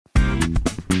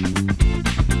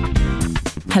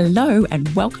Hello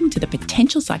and welcome to the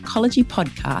Potential Psychology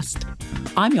Podcast.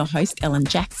 I'm your host, Ellen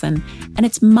Jackson, and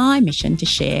it's my mission to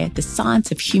share the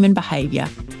science of human behaviour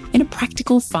in a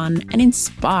practical, fun and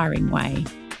inspiring way.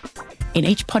 In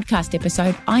each podcast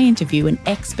episode, I interview an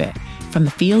expert from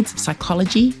the fields of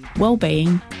psychology,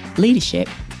 well-being, leadership,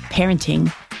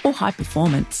 parenting or high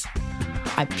performance.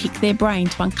 I pick their brain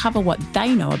to uncover what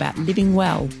they know about living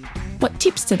well, what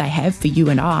tips do they have for you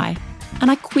and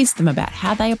I quiz them about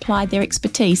how they applied their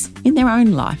expertise in their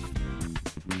own life.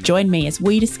 Join me as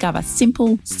we discover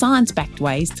simple, science-backed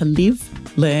ways to live,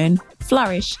 learn,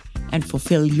 flourish, and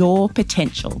fulfill your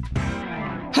potential.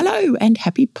 Hello and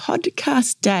happy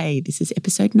podcast day. This is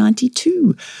episode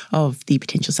 92 of the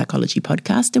Potential Psychology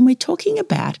Podcast, and we're talking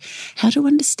about how to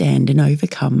understand and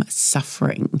overcome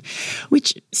suffering,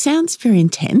 which sounds very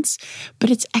intense,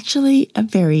 but it's actually a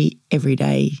very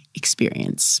everyday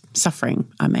experience. Suffering,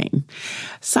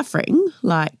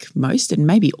 like most and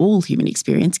maybe all human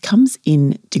experience, comes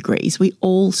in degrees. We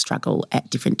all struggle at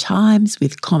different times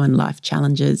with common life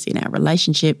challenges in our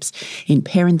relationships, in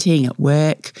parenting, at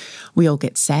work. We all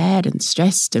get sad and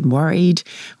stressed and worried.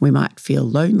 We might feel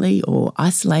lonely or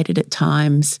isolated at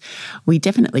times. We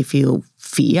definitely feel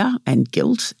fear and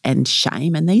guilt and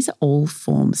shame, and these are all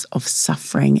forms of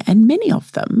suffering, and many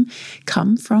of them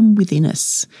come from within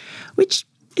us, which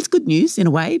is good news in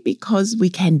a way because we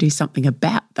can do something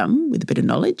about them with a bit of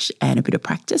knowledge and a bit of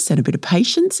practice and a bit of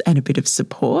patience and a bit of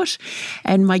support.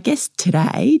 And my guest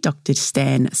today, Dr.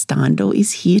 Stan Steindl,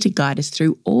 is here to guide us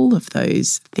through all of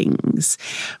those things.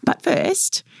 But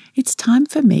first, it's time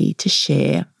for me to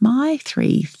share my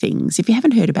 3 things. If you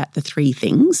haven't heard about the 3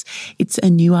 things, it's a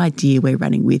new idea we're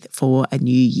running with for a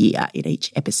new year. In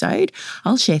each episode,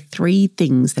 I'll share 3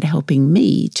 things that are helping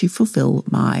me to fulfill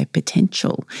my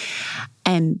potential.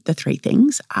 And the 3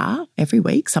 things are every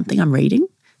week something I'm reading,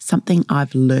 something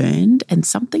I've learned, and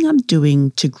something I'm doing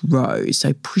to grow.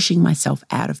 So pushing myself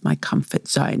out of my comfort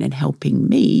zone and helping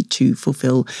me to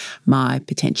fulfill my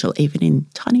potential, even in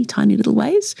tiny, tiny little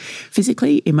ways,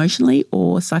 physically, emotionally,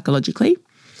 or psychologically.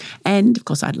 And of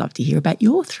course, I'd love to hear about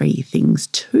your 3 things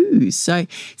too. So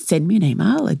send me an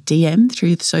email, a DM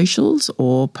through the socials,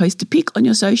 or post a pic on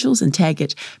your socials and tag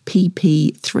it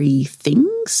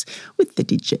PP3things with the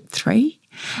digit 3.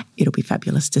 It'll be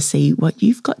fabulous to see what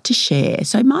you've got to share.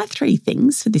 So my 3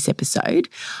 things for this episode,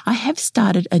 I have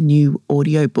started a new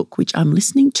audiobook which I'm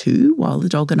listening to while the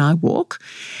dog and I walk.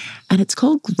 And it's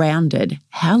called Grounded,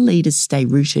 How Leaders Stay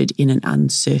Rooted in an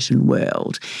Uncertain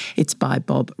World. It's by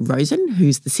Bob Rosen,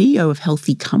 who's the CEO of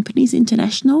Healthy Companies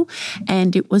International,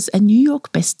 and it was a New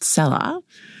York bestseller.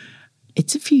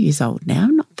 It's a few years old now,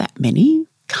 not that many.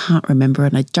 Can't remember,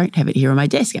 and I don't have it here on my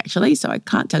desk actually, so I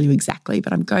can't tell you exactly,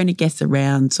 but I'm going to guess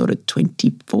around sort of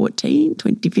 2014,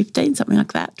 2015, something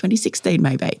like that, 2016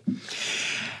 maybe.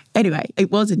 Anyway, it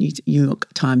was a New York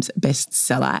Times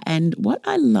bestseller, and what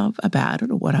I love about it,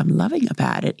 or what I'm loving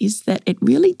about it, is that it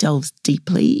really delves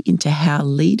deeply into how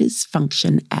leaders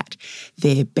function at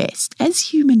their best as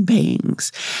human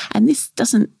beings. And this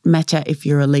doesn't matter if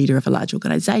you're a leader of a large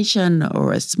organisation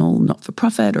or a small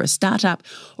not-for-profit or a startup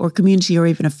or a community or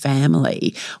even a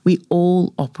family. We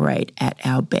all operate at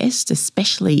our best,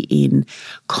 especially in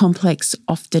complex,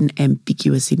 often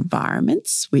ambiguous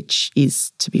environments, which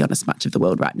is, to be honest, much of the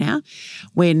world right now,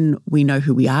 when we know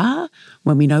who we are,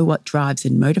 when we know what drives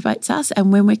and motivates us,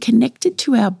 and when we're connected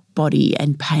to our body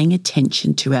and paying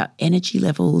attention to our energy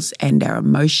levels and our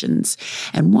emotions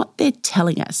and what they're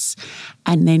telling us,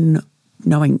 and then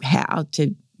knowing how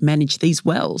to manage these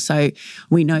well. So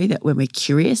we know that when we're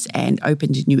curious and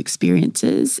open to new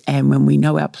experiences, and when we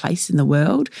know our place in the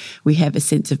world, we have a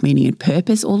sense of meaning and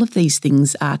purpose. All of these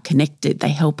things are connected. They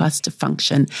help us to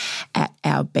function at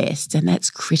our best. And that's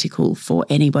critical for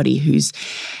anybody who's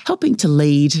helping to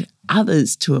lead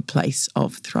others to a place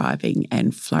of thriving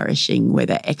and flourishing,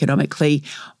 whether economically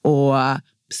or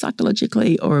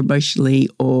psychologically or emotionally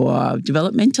or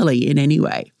developmentally in any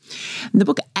way. And the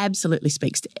book absolutely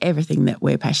speaks to everything that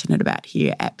we're passionate about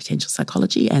here at Potential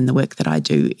Psychology and the work that I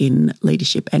do in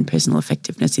leadership and personal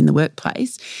effectiveness in the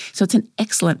workplace. So it's an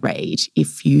excellent read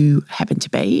if you happen to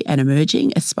be an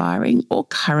emerging, aspiring or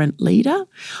current leader,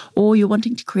 or you're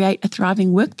wanting to create a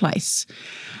thriving workplace.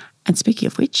 And speaking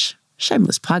of which,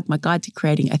 shameless plug, my guide to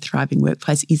creating a thriving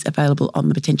workplace is available on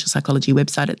the Potential Psychology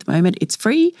website at the moment. It's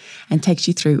free and takes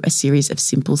you through a series of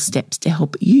simple steps to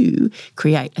help you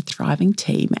create a thriving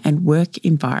team and work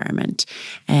environment.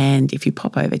 And if you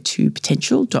pop over to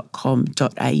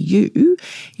potential.com.au,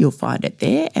 you'll find it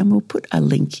there, and we'll put a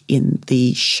link in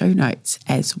the show notes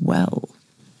as well.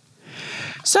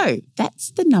 So that's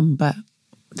the number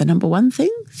one thing.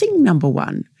 Thing number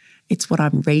one It's what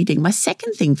I'm reading. My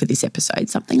second thing for this episode,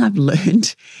 something I've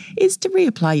learned, is to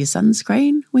reapply your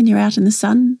sunscreen when you're out in the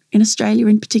sun, in Australia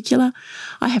in particular.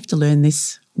 I have to learn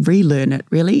this, relearn it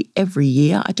really every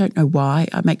year. I don't know why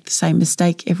I make the same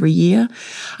mistake every year.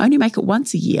 I only make it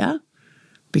once a year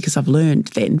because I've learned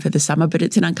then for the summer, but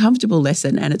it's an uncomfortable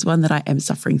lesson and it's one that I am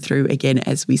suffering through again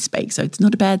as we speak. So it's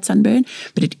not a bad sunburn,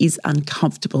 but it is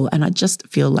uncomfortable and I just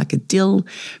feel like a dill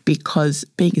because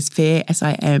being as fair as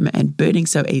I am and burning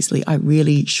so easily, I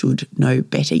really should know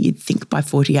better. You'd think by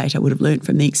 48 I would have learned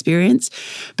from the experience,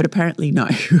 but apparently no.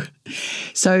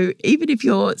 So even if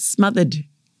you're smothered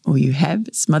or you have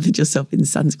smothered yourself in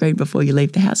sunscreen before you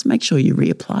leave the house, make sure you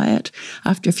reapply it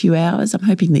after a few hours. I'm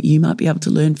hoping that you might be able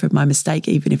to learn from my mistake,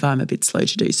 even if I'm a bit slow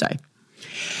to do so.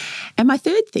 And my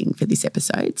third thing for this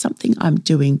episode, something I'm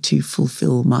doing to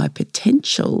fulfill my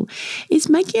potential, is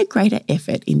making a greater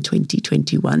effort in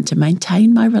 2021 to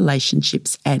maintain my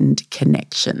relationships and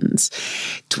connections.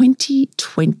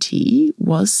 2020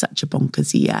 was such a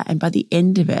bonkers year, and by the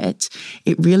end of it,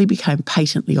 it really became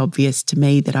patently obvious to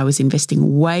me that I was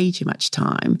investing way too much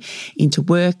time into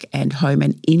work and home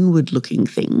and inward-looking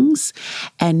things,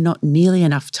 and not nearly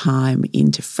enough time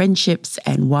into friendships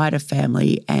and wider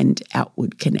family and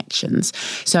outward connections.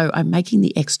 So I'm making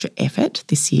the extra effort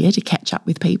this year to catch up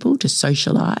with people, to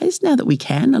socialise now that we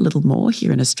can a little more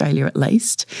here in Australia at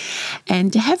least,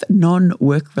 and to have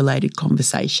non-work related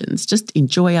conversations, just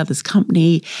enjoy others'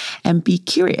 company and be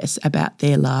curious about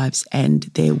their lives and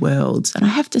their worlds. And I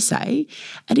have to say,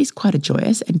 it is quite a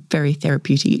joyous and very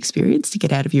therapeutic experience to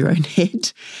get out of your own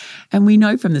head. And we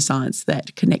know from the science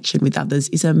that connection with others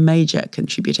is a major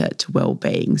contributor to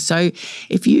well-being. So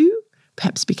if you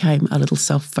perhaps became a little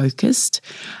self-focused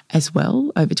as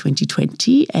well over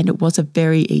 2020, and it was a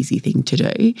very easy thing to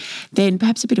do, then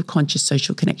perhaps a bit of conscious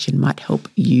social connection might help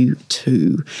you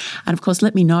too. And of course,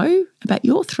 let me know about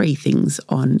your 3 things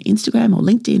on Instagram or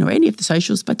LinkedIn or any of the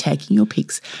socials by tagging your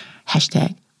pics,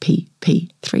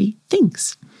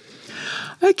 #PP3Things.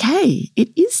 Okay, it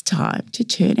is time to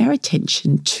turn our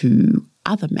attention to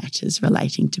other matters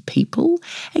relating to people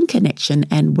and connection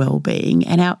and well-being,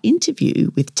 and our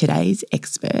interview with today's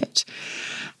expert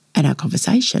and our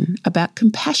conversation about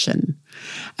compassion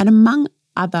and, among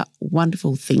other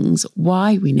wonderful things,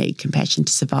 why we need compassion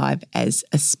to survive as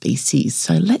a species.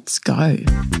 So let's go.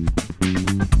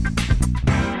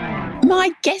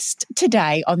 My guest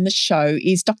today on the show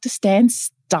is Dr. Stan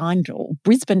Steindl,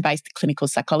 Brisbane-based clinical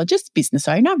psychologist, business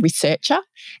owner, researcher,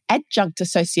 adjunct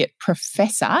associate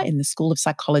professor in the School of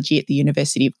Psychology at the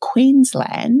University of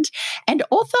Queensland, and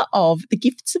author of The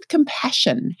Gifts of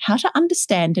Compassion, How to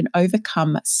Understand and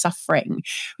Overcome Suffering,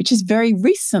 which is very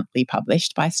recently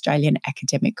published by Australian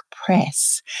Academic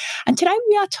Press. And today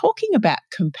we are talking about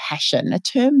compassion, a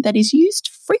term that is used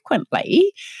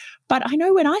frequently. But I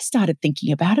know when I started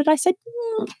thinking about it, I said,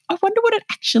 I wonder what it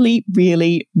actually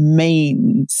really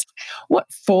means.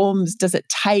 What forms does it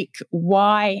take?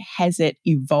 Why has it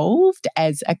evolved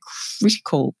as a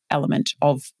critical element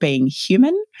of being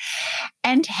human?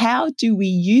 And how do we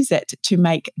use it to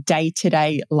make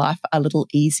day-to-day life a little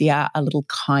easier, a little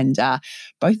kinder,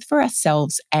 both for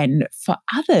ourselves and for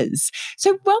others?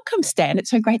 So welcome, Stan. It's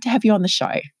so great to have you on the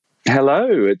show.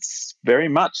 Hello. It's very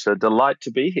much a delight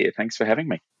to be here. Thanks for having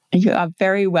me. You are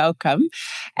very welcome.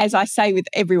 As I say with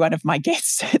every one of my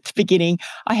guests at the beginning,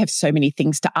 I have so many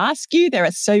things to ask you. There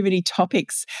are so many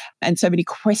topics and so many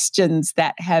questions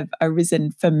that have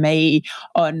arisen for me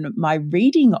on my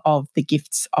reading of The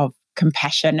Gifts of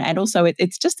Compassion. And also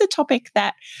it's just a topic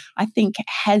that I think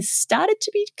has started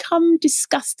to become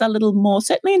discussed a little more,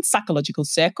 certainly in psychological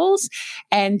circles,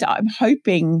 and I'm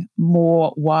hoping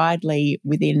more widely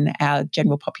within our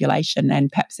general population and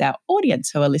perhaps our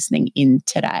audience who are listening in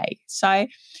today. So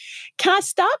can I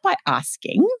start by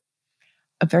asking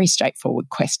a very straightforward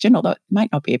question, although it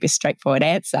might not be a straightforward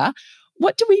answer.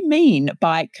 What do we mean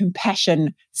by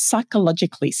compassion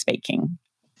psychologically speaking?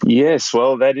 Yes,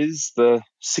 well, that is the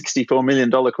 $64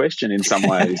 million question in some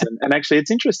ways. and actually,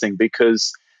 it's interesting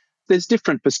because there's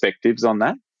different perspectives on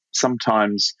that.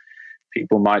 Sometimes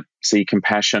people might see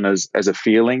compassion as a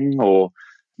feeling or,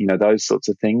 those sorts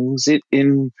of things.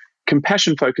 In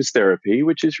compassion-focused therapy,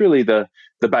 which is really the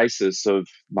basis of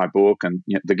my book, and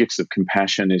The Gifts of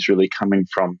Compassion is really coming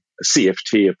from a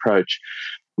CFT approach,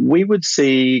 we would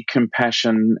see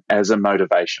compassion as a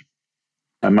motivation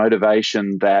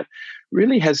that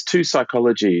really has 2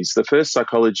 psychologies. The first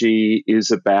psychology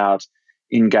is about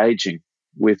engaging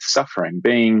with suffering,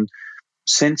 being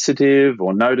sensitive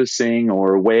or noticing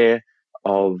or aware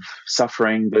of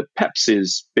suffering that perhaps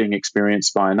is being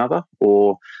experienced by another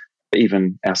or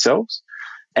even ourselves.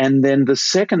 And then the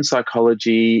second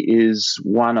psychology is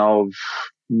one of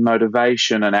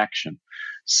motivation and action.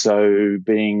 So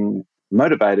being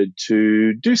motivated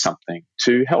to do something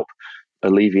to help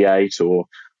alleviate or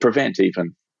prevent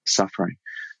even suffering.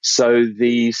 So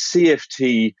the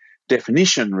CFT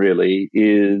definition really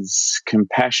is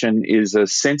compassion is a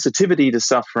sensitivity to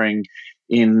suffering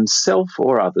in self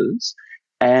or others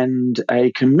and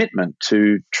a commitment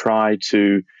to try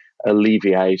to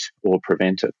alleviate or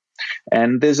prevent it.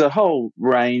 And there's a whole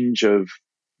range of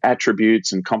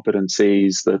attributes and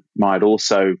competencies that might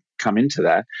also come into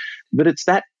that. But it's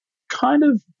that kind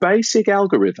of basic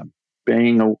algorithm,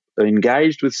 being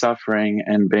engaged with suffering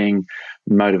and being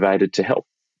motivated to help.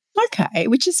 Okay,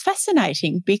 which is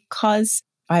fascinating because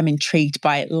I'm intrigued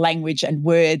by language and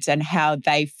words and how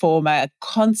they form a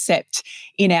concept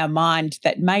in our mind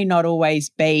that may not always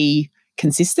be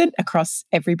consistent across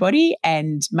everybody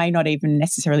and may not even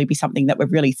necessarily be something that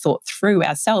we've really thought through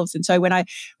ourselves. And so when I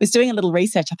was doing a little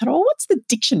research, I thought, oh, what's the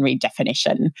dictionary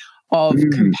definition of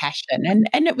compassion?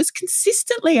 And it was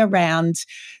consistently around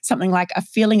something like a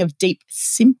feeling of deep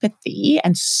sympathy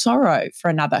and sorrow for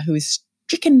another who is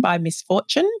stricken by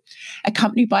misfortune,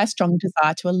 accompanied by a strong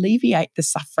desire to alleviate the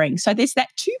suffering. So there's that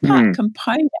two-part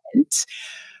component.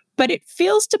 But it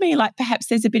feels to me like perhaps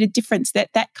there's a bit of difference that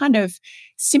kind of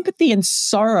sympathy and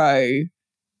sorrow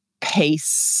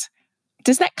piece,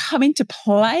 does that come into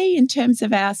play in terms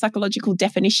of our psychological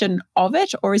definition of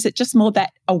it? Or is it just more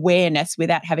that awareness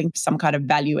without having some kind of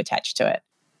value attached to it?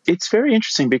 It's very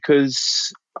interesting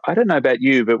because I don't know about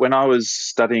you, but when I was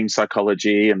studying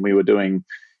psychology and we were doing,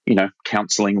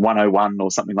 counseling 101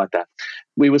 or something like that,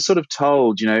 we were sort of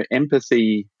told,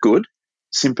 empathy good,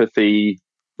 sympathy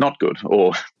not good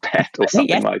or bad or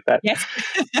something like that. Yes.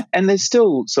 And there's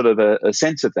still sort of a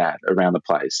sense of that around the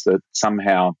place, that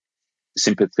somehow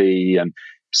sympathy and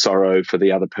sorrow for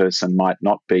the other person might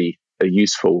not be a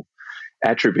useful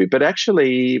attribute. But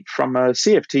actually, from a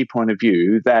CFT point of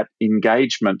view, that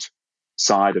engagement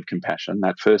side of compassion,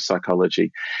 that first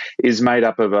psychology, is made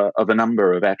up of a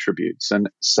number of attributes. And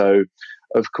so,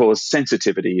 of course,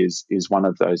 sensitivity is one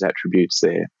of those attributes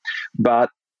there. But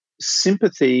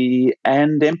sympathy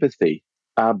and empathy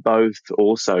are both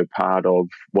also part of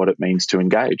what it means to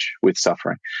engage with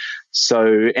suffering.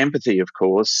 So empathy, of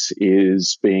course,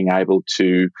 is being able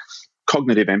to,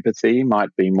 cognitive empathy might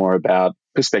be more about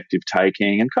perspective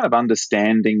taking and kind of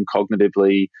understanding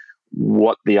cognitively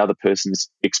what the other person's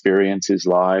experience is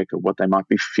like, or what they might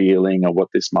be feeling, or what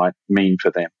this might mean for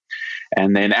them.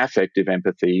 And then affective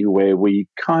empathy, where we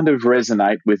kind of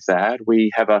resonate with that.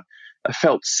 We have a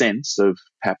felt sense of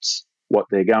perhaps what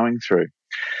they're going through.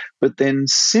 But then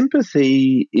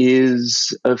sympathy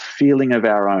is a feeling of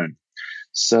our own.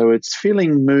 So it's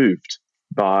feeling moved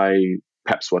by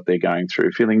perhaps what they're going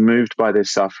through, feeling moved by their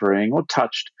suffering or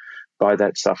touched by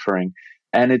that suffering.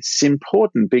 And it's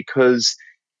important because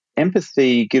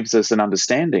empathy gives us an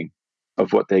understanding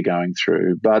of what they're going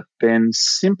through, but then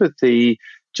sympathy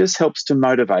just helps to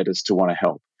motivate us to want to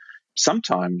help.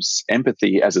 Sometimes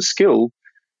empathy as a skill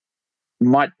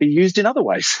might be used in other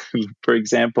ways. For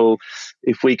example,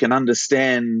 if we can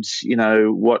understand,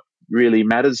 what really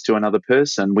matters to another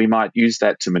person, we might use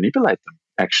that to manipulate them,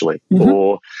 actually,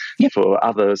 or for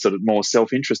other sort of more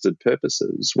self-interested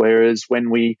purposes. Whereas when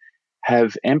we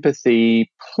have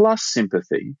empathy plus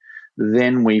sympathy,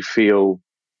 then we feel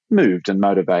moved and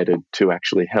motivated to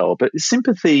actually help. But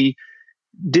sympathy,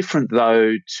 different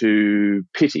though to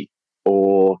pity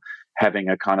or having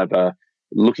a kind of a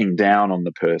looking down on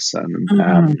the person,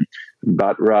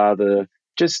 but rather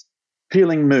just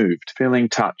feeling moved, feeling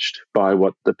touched by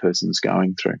what the person's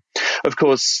going through. Of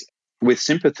course, with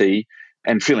sympathy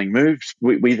and feeling moved,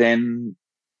 we then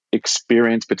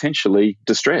experience potentially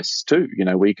distress too.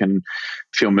 We can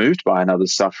feel moved by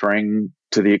another's suffering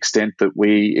to the extent that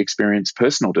we experience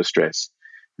personal distress.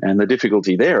 And the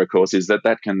difficulty there, of course, is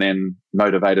that can then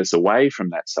motivate us away from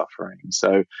that suffering.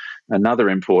 So another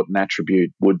important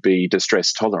attribute would be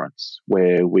distress tolerance,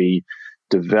 where we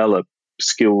develop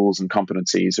skills and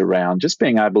competencies around just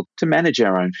being able to manage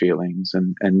our own feelings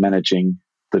and managing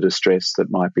the distress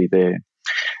that might be there.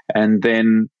 And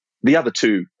then the other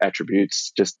two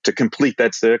attributes, just to complete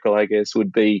that circle, I guess,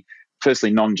 would be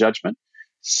firstly non-judgment.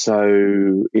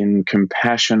 So in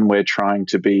compassion, we're trying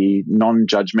to be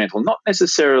non-judgmental, not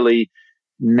necessarily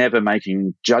never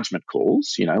making judgment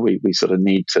calls. We sort of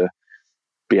need to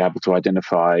be able to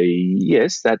identify,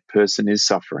 yes, that person is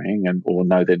suffering, or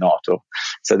no, they're not.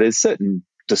 So there's certain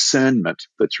discernment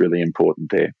that's really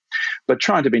important there. But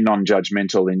trying to be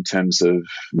non-judgmental in terms of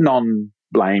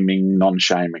non-blaming,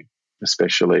 non-shaming.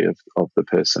 especially of the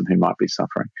person who might be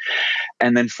suffering.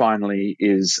 And then finally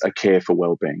is a care for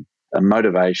well-being, a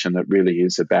motivation that really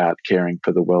is about caring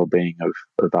for the well-being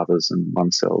of others and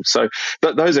oneself. So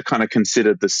those are kind of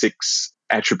considered the 6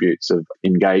 attributes of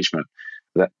engagement: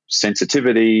 that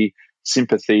sensitivity,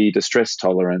 sympathy, distress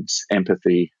tolerance,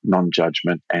 empathy,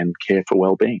 non-judgment, and care for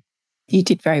well-being. You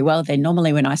did very well there.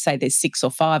 Normally when I say there's 6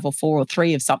 or 5 or 4 or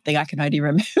 3 of something, I can only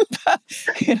remember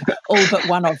all but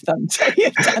one of them. So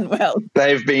you've done well.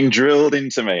 They've been drilled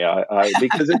into me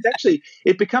because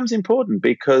it becomes important,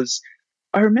 because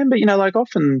I remember, like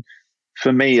often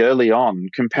for me early on,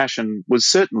 compassion was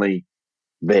certainly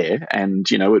there, and,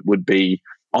 it would be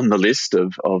on the list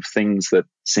of things that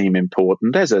seem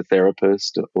important as a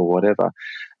therapist or whatever,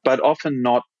 but often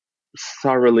not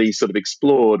thoroughly sort of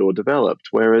explored or developed.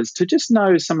 Whereas to just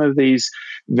know some of these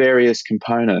various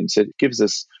components, it gives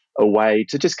us a way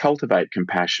to just cultivate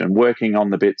compassion, working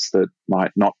on the bits that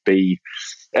might not be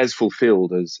as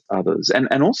fulfilled as others.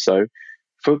 And also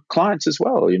for clients as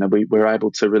well, we're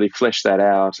able to really flesh that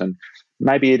out, and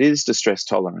maybe it is distress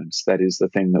tolerance that is the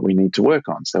thing that we need to work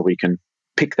on, so we can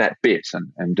pick that bit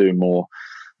and do more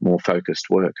focused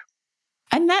work.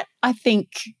 And that, I think,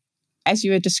 as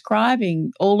you were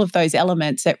describing all of those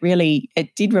elements, it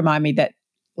did remind me that,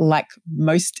 like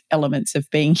most elements of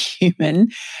being human,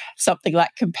 something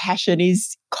like compassion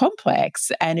is complex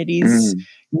and it is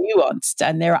nuanced,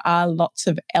 and there are lots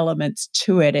of elements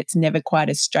to it. It's never quite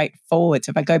as straightforward.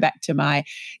 So if I go back to my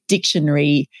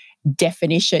dictionary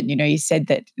definition, you said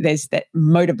that there's that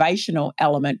motivational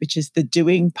element, which is the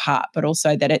doing part, but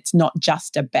also that it's not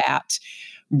just about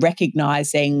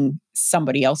recognizing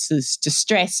somebody else's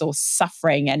distress or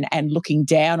suffering and looking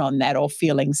down on that or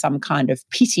feeling some kind of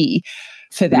pity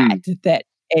for that, that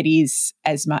it is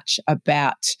as much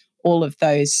about all of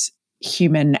those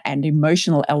human and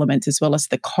emotional elements as well as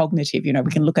the cognitive.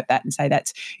 We can look at that and say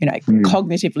that's,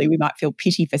 cognitively we might feel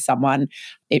pity for someone.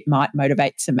 It might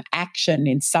motivate some action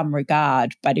in some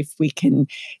regard. But if we can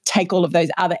take all of those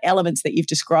other elements that you've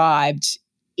described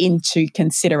into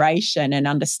consideration and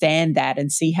understand that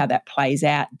and see how that plays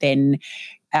out, then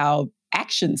our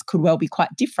actions could well be quite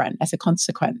different as a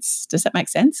consequence. Does that make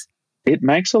sense? It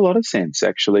makes a lot of sense,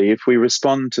 actually. If we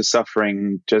respond to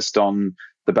suffering just on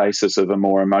the basis of a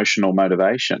more emotional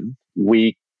motivation,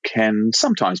 we can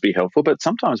sometimes be helpful, but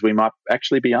sometimes we might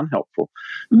actually be unhelpful.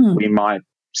 We might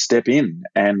step in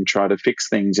and try to fix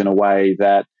things in a way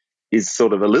that is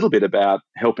sort of a little bit about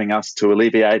helping us to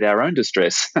alleviate our own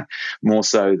distress, more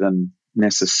so than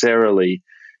necessarily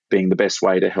being the best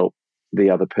way to help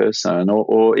the other person.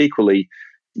 Or equally,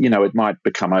 it might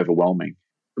become overwhelming.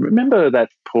 Remember that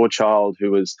poor child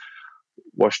who was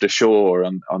washed ashore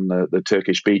on the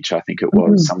Turkish beach, I think it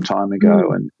was, some time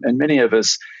ago. And many of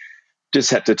us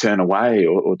just had to turn away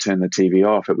or turn the TV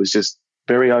off. It was just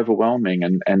very overwhelming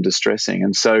and distressing.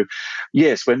 And so,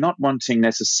 yes, we're not wanting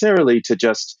necessarily to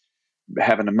just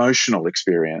have an emotional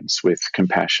experience with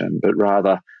compassion, but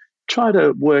rather try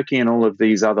to work in all of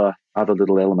these other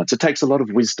little elements. It takes a lot of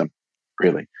wisdom,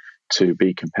 really, to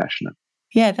be compassionate.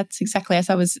 Yeah, that's exactly as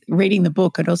I was reading the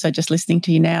book and also just listening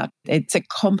to you now. It's a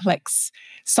complex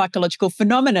psychological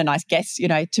phenomenon, I guess,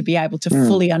 to be able to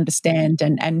fully understand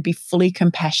and be fully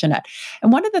compassionate.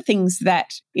 And one of the things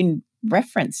that, in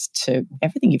reference to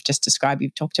everything you've just described,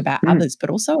 you've talked about others, but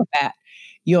also about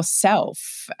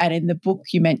yourself. And in the book,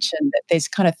 you mentioned that there's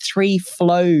kind of 3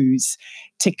 flows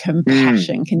to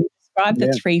compassion. Can you describe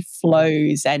the 3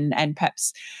 flows and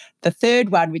perhaps the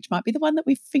third one, which might be the one that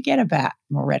we forget about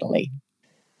more readily?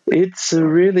 It's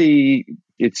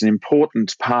an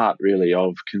important part, really,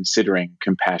 of considering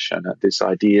compassion. This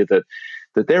idea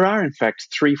that there are, in fact,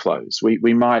 3 flows.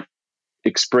 We might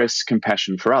express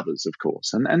compassion for others, of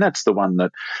course, and that's the one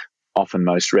that often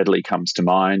most readily comes to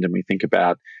mind. And we think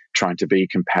about trying to be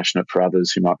compassionate for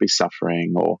others who might be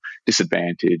suffering or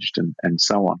disadvantaged and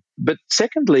so on. But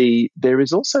secondly, there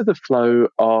is also the flow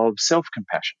of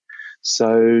self-compassion.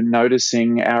 So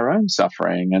noticing our own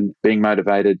suffering and being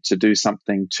motivated to do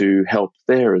something to help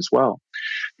there as well.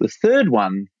 The third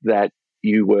one that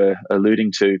you were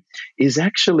alluding to is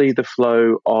actually the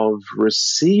flow of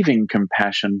receiving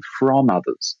compassion from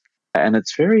others. And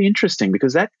it's very interesting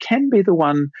because that can be the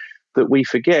one that we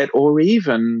forget or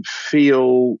even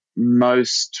feel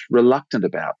most reluctant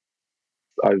about.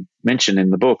 I mentioned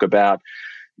in the book about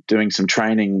doing some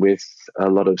training with a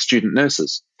lot of student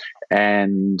nurses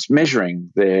and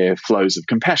measuring their flows of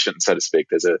compassion, so to speak.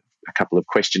 There's a couple of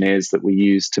questionnaires that we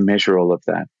use to measure all of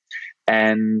that.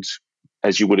 And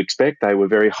as you would expect, they were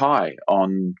very high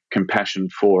on compassion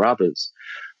for others,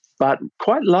 but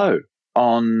quite low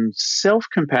on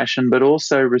self-compassion, but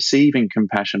also receiving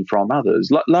compassion from others,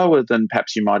 lower than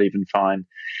perhaps you might even find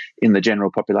in the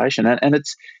general population. And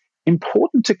it's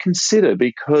important to consider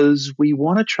because we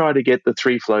want to try to get the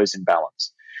three flows in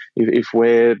balance. If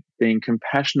we're being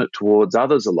compassionate towards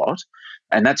others a lot,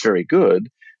 and that's very good,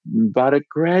 but it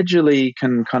gradually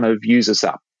can kind of use us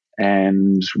up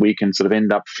and we can sort of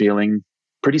end up feeling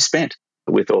pretty spent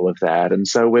with all of that. And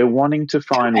so we're wanting to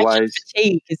find ways.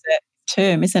 Fatigue is a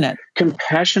term, isn't it?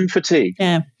 Compassion fatigue.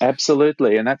 Yeah.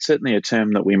 Absolutely. And that's certainly a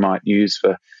term that we might use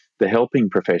for the helping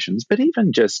professions, but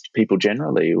even just people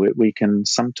generally. We can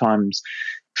sometimes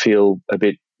feel a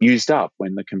bit used up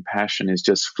when the compassion is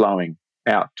just flowing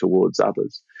out towards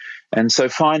others. And so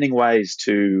finding ways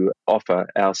to offer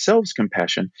ourselves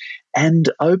compassion and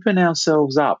open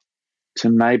ourselves up to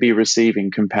maybe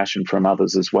receiving compassion from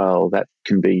others as well, that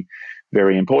can be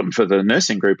very important. For the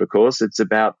nursing group, of course, it's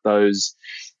about those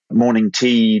morning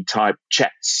tea type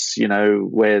chats,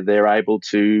 where they're able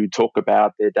to talk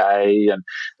about their day and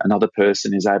another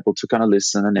person is able to kind of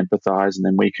listen and empathize, and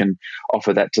then we can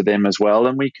offer that to them as well.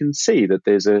 And we can see that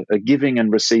there's a giving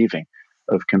and receiving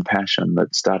of compassion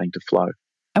that's starting to flow.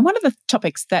 And one of the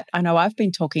topics that I know I've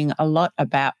been talking a lot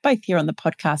about, both here on the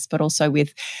podcast, but also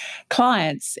with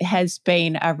clients, has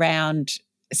been around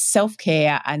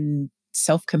self-care and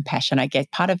self-compassion. I guess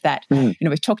part of that,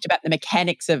 we've talked about the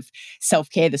mechanics of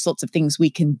self-care, the sorts of things we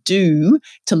can do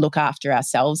to look after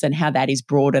ourselves and how that is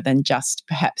broader than just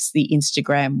perhaps the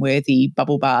Instagram-worthy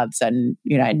bubble baths and,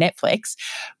 Netflix.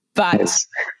 But yes.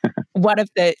 One of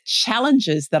the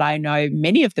challenges that I know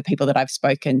many of the people that I've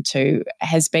spoken to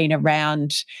has been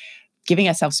around giving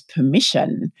ourselves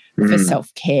permission for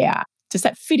self-care. Does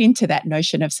that fit into that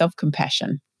notion of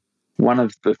self-compassion? One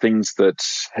of the things that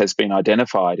has been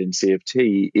identified in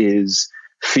CFT is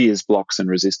fears, blocks, and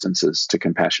resistances to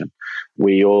compassion.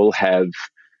 We all have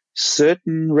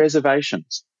certain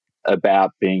reservations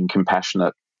about being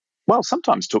compassionate. Well,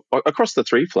 sometimes across the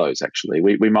three flows, actually.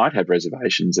 We might have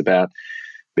reservations about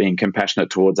being compassionate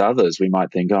towards others. We might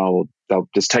think, they'll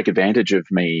just take advantage of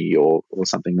me or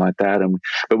something like that.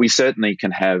 But we certainly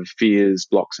can have fears,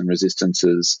 blocks, and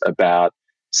resistances about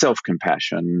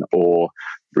self-compassion or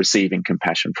receiving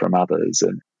compassion from others.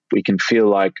 And we can feel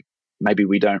like maybe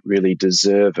we don't really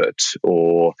deserve it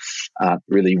or aren't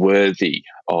really worthy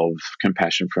of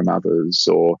compassion from others,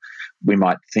 or we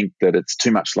might think that it's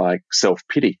too much like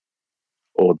self-pity,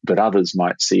 or that others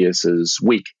might see us as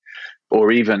weak,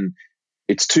 or even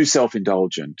it's too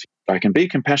self-indulgent. I can be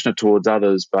compassionate towards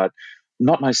others, but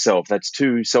not myself. That's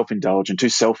too self-indulgent, too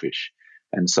selfish,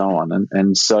 and so on.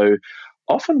 And so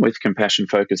often with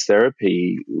compassion-focused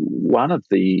therapy, one of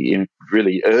the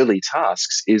really early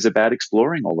tasks is about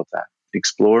exploring all of that,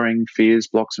 exploring fears,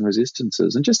 blocks, and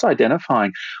resistances, and just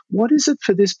identifying what is it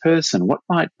for this person? What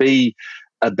might be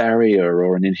a barrier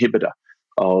or an inhibitor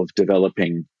of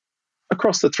developing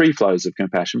across the three flows of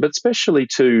compassion, but especially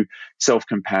to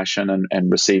self-compassion and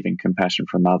receiving compassion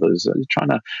from others.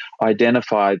 Trying to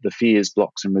identify the fears,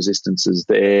 blocks, and resistances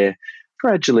there,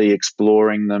 gradually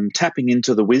exploring them, tapping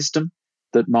into the wisdom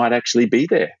that might actually be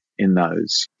there in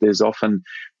those. There's often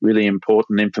really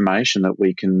important information that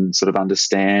we can sort of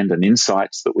understand and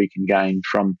insights that we can gain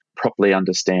from properly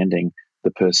understanding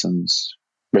the person's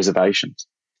reservations.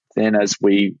 Then as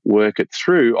we work it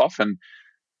through, often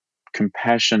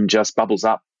compassion just bubbles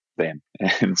up then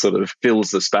and sort of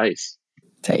fills the space.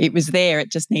 So it was there, it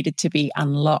just needed to be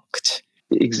unlocked.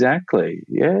 Exactly.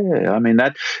 Yeah. I mean,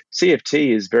 that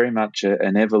CFT is very much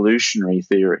an evolutionary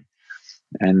theory.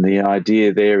 And the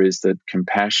idea there is that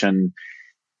compassion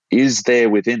is there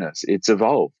within us. It's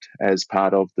evolved as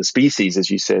part of the species, as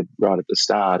you said right at the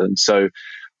start. And so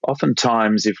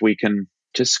oftentimes if we can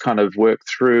just kind of work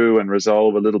through and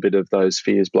resolve a little bit of those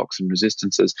fears, blocks, and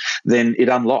resistances, then it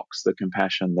unlocks the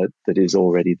compassion that is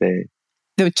already there.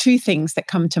 There were two things that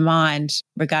come to mind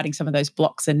regarding some of those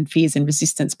blocks and fears and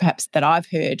resistance, perhaps, that I've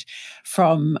heard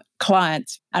from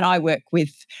clients. And I work with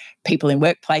people in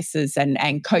workplaces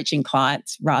and coaching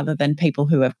clients rather than people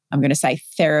who are, I'm going to say,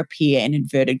 therapy in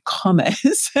inverted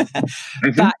commas.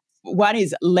 But one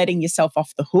is letting yourself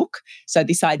off the hook. So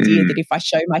this idea that if I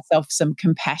show myself some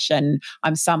compassion,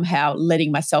 I'm somehow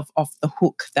letting myself off the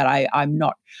hook, that I'm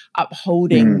not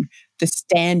upholding the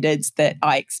standards that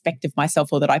I expect of myself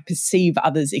or that I perceive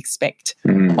others expect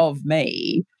of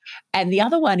me. And the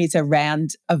other one is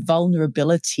around a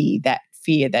vulnerability that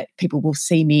fear that people will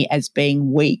see me as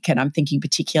being weak. And I'm thinking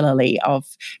particularly of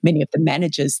many of the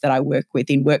managers that I work with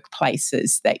in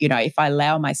workplaces that, if I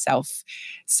allow myself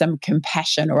some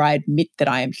compassion, or I admit that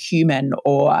I am human,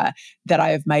 or that I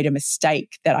have made a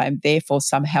mistake, that I am therefore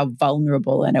somehow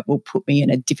vulnerable, and it will put me in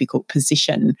a difficult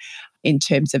position in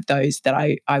terms of those that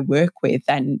I work with.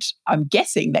 And I'm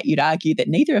guessing that you'd argue that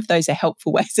neither of those are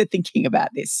helpful ways of thinking about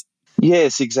this.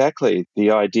 Yes, exactly.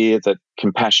 The idea that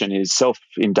compassion is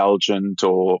self-indulgent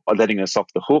or letting us off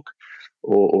the hook,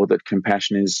 or that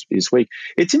compassion is weak.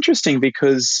 It's interesting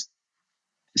because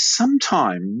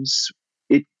sometimes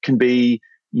it can be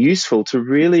useful to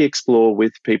really explore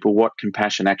with people what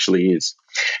compassion actually is,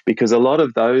 because a lot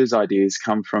of those ideas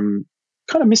come from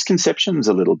kind of misconceptions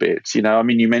a little bit.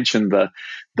 You mentioned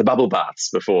the bubble baths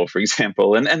before, for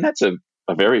example, and that's a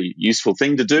very useful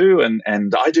thing to do, and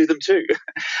I do them too.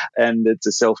 And it's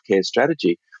a self-care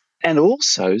strategy. And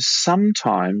also,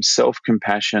 sometimes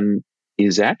self-compassion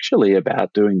is actually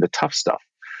about doing the tough stuff,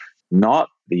 not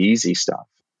the easy stuff.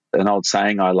 An old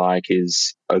saying I like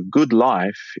is, a good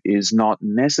life is not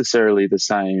necessarily the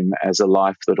same as a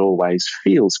life that always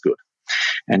feels good.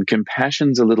 And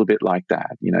compassion's a little bit like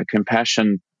that.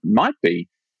 Compassion might be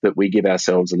that we give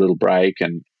ourselves a little break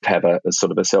and have a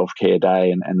sort of a self-care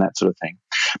day and that sort of thing.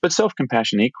 But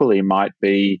self-compassion equally might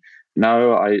be,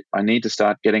 no, I need to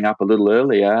start getting up a little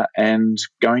earlier and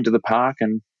going to the park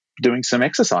and doing some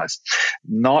exercise.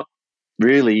 Not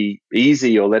really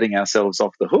easy or letting ourselves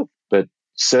off the hook, but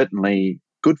certainly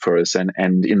good for us and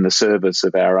in the service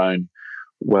of our own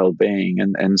well-being.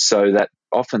 And so that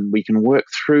often we can work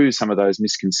through some of those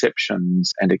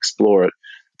misconceptions and explore it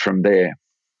from there.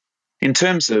 In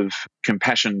terms of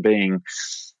compassion being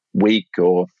weak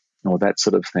or that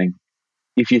sort of thing,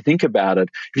 if you think about it,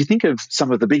 if you think of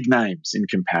some of the big names in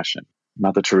compassion,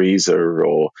 Mother Teresa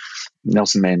or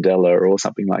Nelson Mandela or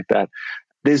something like that,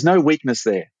 there's no weakness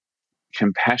there.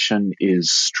 Compassion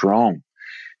is strong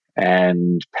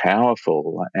and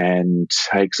powerful and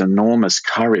takes enormous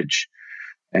courage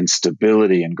and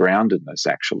stability and groundedness,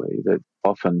 actually, that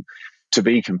often to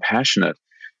be compassionate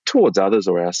towards others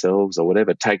or ourselves or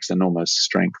whatever takes enormous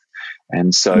strength.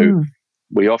 And so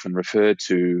we often refer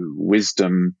to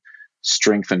wisdom,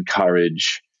 strength and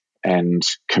courage and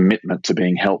commitment to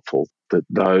being helpful, that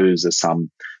those are some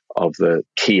of the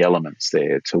key elements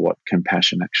there to what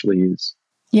compassion actually is.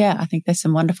 Yeah, I think there's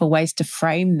some wonderful ways to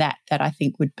frame that I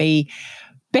think would be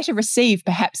better received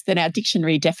perhaps than our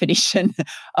dictionary definition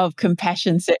of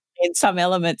compassion in some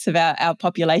elements of our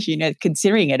population,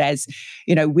 considering it as,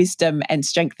 wisdom and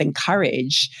strength and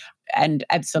courage. And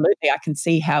absolutely, I can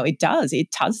see how it does. It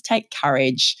does take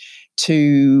courage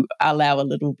to allow a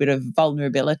little bit of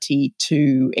vulnerability,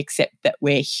 to accept that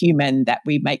we're human, that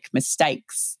we make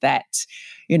mistakes, that,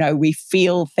 we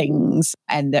feel things,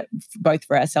 and that both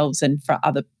for ourselves and for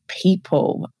other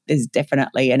people, there's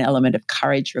definitely an element of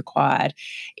courage required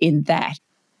in that.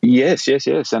 Yes.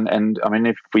 And I mean,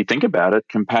 if we think about it,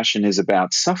 compassion is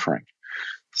about suffering.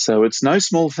 So it's no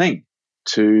small thing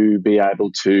to be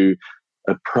able to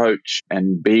approach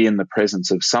and be in the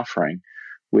presence of suffering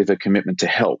with a commitment to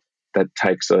help. That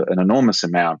takes an enormous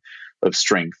amount of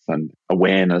strength and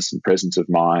awareness and presence of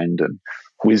mind and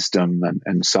wisdom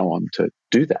and so on to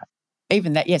do that.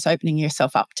 Even that, yes, opening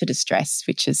yourself up to distress,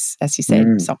 which is, as you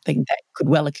said, something that could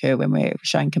well occur when we're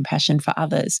showing compassion for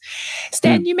others.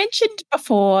 Stan, you mentioned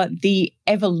before the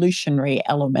evolutionary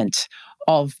element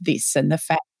of this and the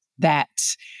fact that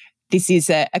this is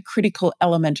a critical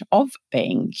element of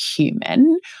being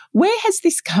human. Where has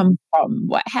this come from?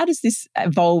 How does this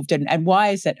evolved and why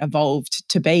has it evolved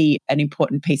to be an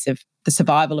important piece of the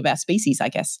survival of our species, I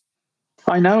guess?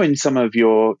 I know in some of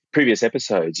your previous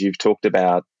episodes, you've talked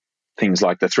about things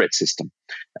like the threat system,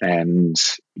 and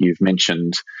you've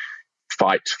mentioned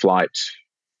fight, flight,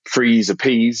 freeze,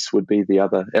 appease would be the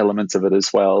other elements of it as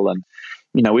well. And,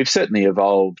 we've certainly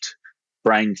evolved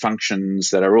brain functions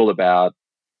that are all about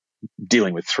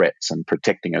dealing with threats and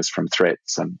protecting us from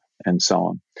threats and so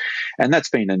on. And that's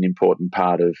been an important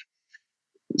part of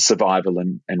survival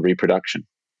and reproduction.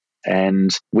 And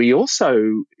we also,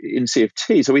 in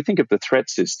CFT, so we think of the threat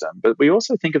system, but we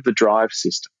also think of the drive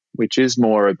system, which is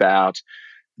more about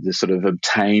the sort of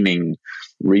obtaining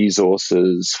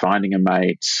resources, finding a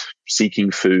mate, seeking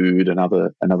food and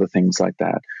other things like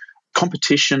that.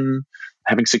 Competition,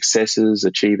 having successes,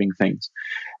 achieving things.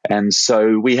 And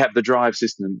so we have the drive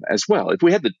system as well. If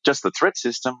we had just the threat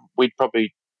system, we'd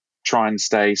probably try and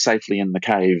stay safely in the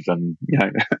cave and,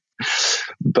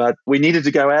 but we needed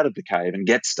to go out of the cave and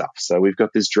get stuff. So we've got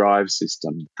this drive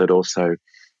system that also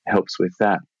helps with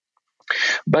that.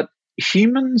 But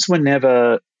humans were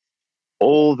never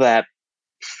all that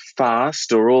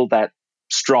fast or all that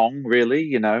strong,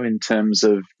 really, in terms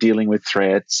of dealing with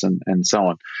threats and so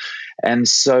on. And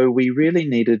so we really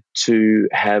needed to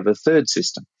have a third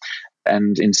system.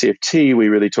 And in CFT, we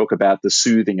really talk about the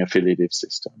soothing affiliative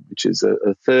system, which is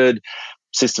a third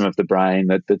system of the brain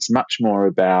that's much more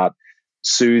about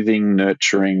soothing,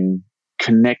 nurturing,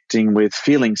 connecting with,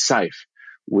 feeling safe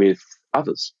with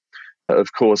others.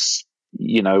 Of course,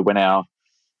 when our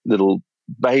little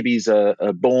babies are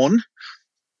born,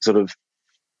 sort of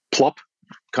plop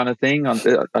kind of thing.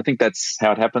 I think that's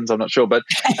how it happens. I'm not sure, but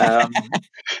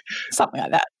something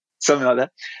like that. Something like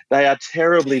that. They are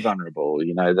terribly vulnerable.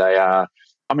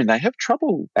 They have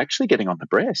trouble actually getting on the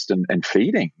breast and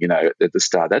feeding, at the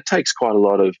start. That takes quite a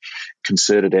lot of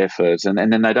concerted effort. And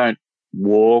then they don't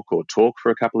walk or talk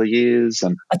for a couple of years.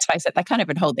 And let's face it, they can't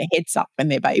even hold their heads up when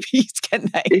they're babies, can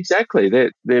they? Exactly.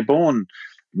 They're born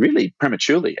really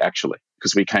prematurely, actually,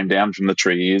 because we came down from the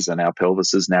trees and our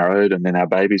pelvises narrowed, and then our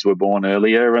babies were born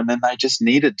earlier, and then they just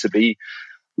needed to be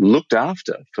looked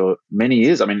after for many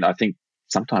years. I think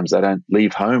sometimes they don't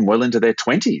leave home well into their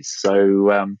 20s.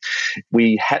 So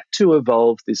we had to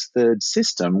evolve this third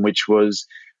system, which was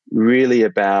really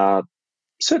about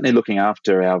certainly looking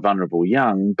after our vulnerable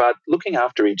young, but looking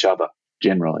after each other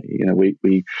generally.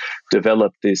 We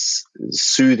developed this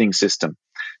soothing system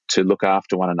to look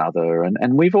after one another.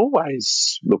 And we've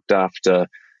always looked after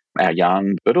our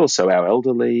young, but also our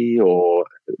elderly, or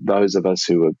those of us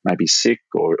who are maybe sick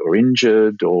or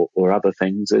injured or other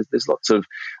things. There's lots of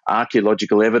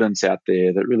archaeological evidence out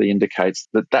there that really indicates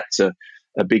that that's a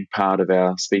big part of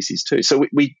our species too. So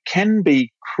we can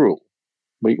be cruel.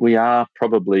 We are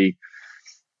probably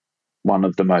one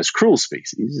of the most cruel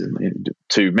species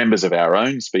to members of our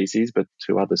own species, but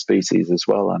to other species as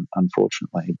well,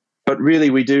 unfortunately. But really,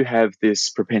 we do have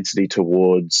this propensity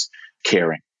towards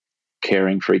caring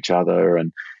for each other.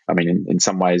 And in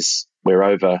some ways, we're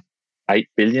over 8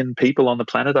 billion people on the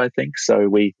planet, I think. So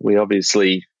we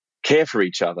obviously care for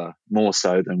each other more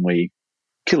so than we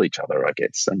kill each other, I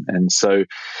guess. And so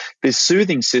this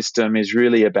soothing system is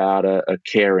really about a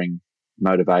caring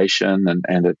motivation,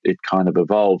 and it kind of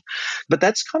evolved. But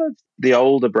that's kind of the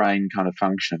older brain kind of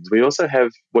functions. We also have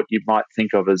what you might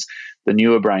think of as the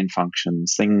newer brain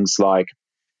functions, things like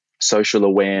social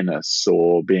awareness,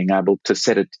 or being able to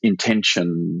set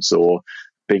intentions, or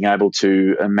being able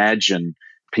to imagine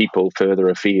people further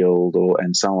afield,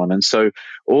 and so on. And so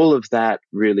all of that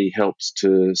really helps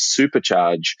to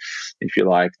supercharge, if you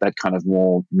like, that kind of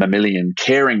more mammalian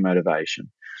caring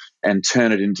motivation, and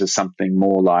turn it into something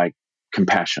more like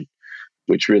compassion,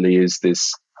 which really is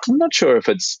this. I'm not sure if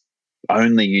it's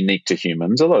only unique to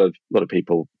humans. A lot of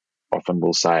people often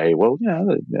will say, well,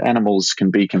 animals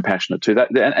can be compassionate too.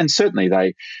 And certainly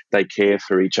they care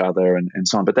for each other and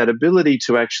so on. But that ability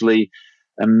to actually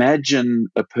imagine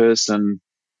a person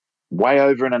way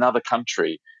over in another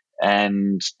country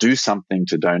and do something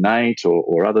to donate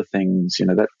or other things,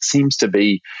 that seems to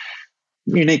be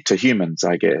unique to humans,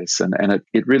 I guess. And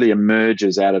it really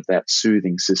emerges out of that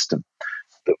soothing system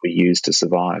that we use to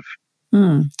survive.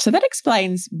 So that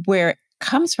explains where it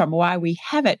comes from, why we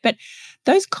have it. But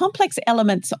those complex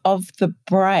elements of the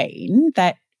brain,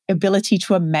 that ability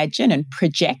to imagine and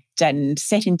project and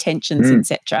set intentions,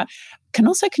 etc., can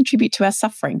also contribute to our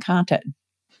suffering, can't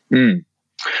it?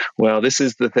 Well, this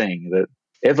is the thing, that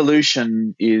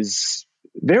evolution is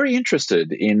very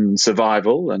interested in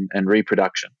survival and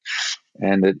reproduction,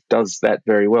 and it does that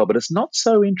very well, but it's not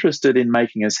so interested in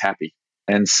making us happy.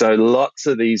 And so lots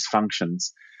of these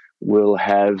functions will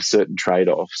have certain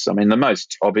trade-offs. The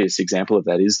most obvious example of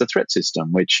that is the threat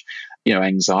system, which,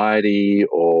 anxiety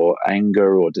or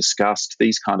anger or disgust,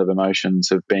 these kind of emotions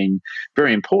have been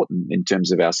very important in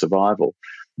terms of our survival.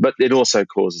 But it also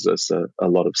causes us a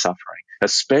lot of suffering,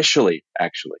 especially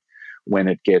actually when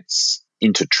it gets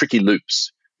into tricky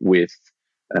loops with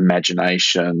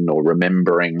imagination or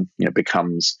remembering. It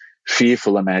becomes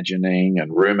fearful imagining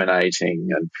and ruminating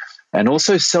and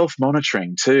also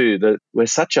self-monitoring too. That we're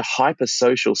such a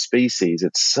hyper-social species.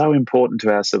 It's so important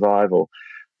to our survival,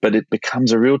 but it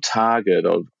becomes a real target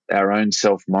of our own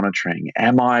self-monitoring.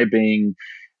 Am I being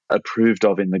approved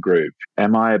of in the group?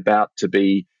 Am I about to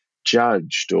be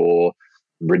judged or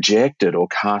rejected or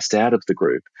cast out of the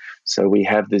group? So we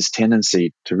have this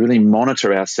tendency to really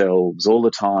monitor ourselves all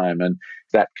the time, and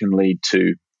that can lead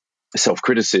to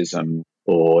self-criticism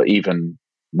or even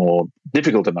more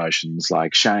difficult emotions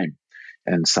like shame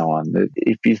and so on.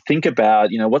 If you think about,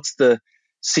 what's the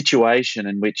situation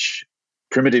in which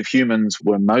primitive humans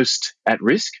were most at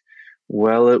risk?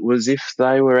 Well, it was if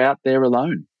they were out there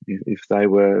alone, if they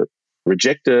were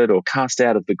rejected or cast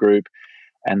out of the group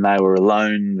and they were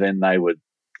alone, then they would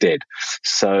dead.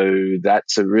 So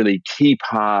that's a really key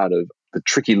part of the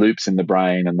tricky loops in the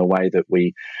brain and the way that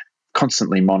we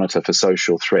constantly monitor for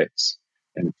social threats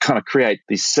and kind of create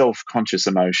these self-conscious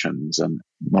emotions and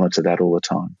monitor that all the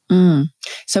time.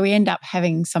 So we end up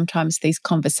having sometimes these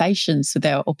conversations with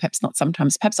or perhaps not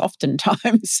sometimes, perhaps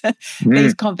oftentimes,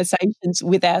 these conversations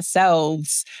with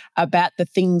ourselves about the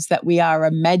things that we are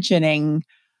imagining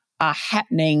are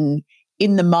happening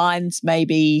in the minds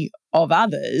maybe of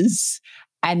others.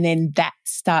 And then that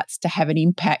starts to have an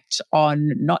impact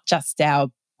on not just our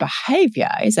behavior,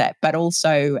 is it? But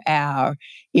also our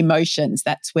emotions.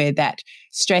 That's where that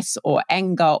stress or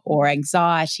anger or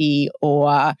anxiety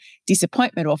or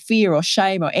disappointment or fear or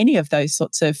shame or any of those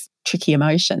sorts of tricky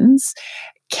emotions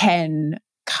can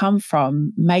come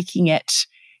from, making it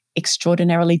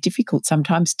extraordinarily difficult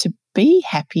sometimes to be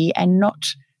happy and not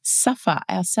suffer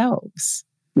ourselves.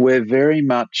 We're very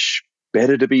much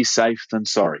better to be safe than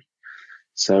sorry.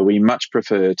 So we much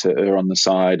prefer to err on the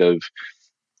side of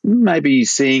maybe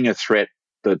seeing a threat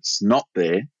that's not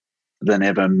there than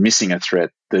ever missing a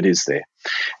threat that is there.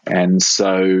 And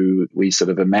so we sort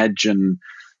of imagine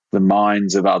the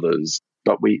minds of others,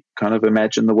 but we kind of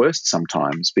imagine the worst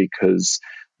sometimes because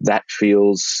that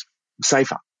feels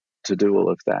safer to do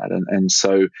all of that. And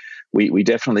so we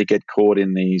definitely get caught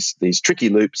in these tricky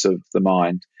loops of the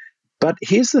mind. But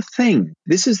here's the thing.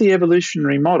 This is the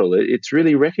evolutionary model. It's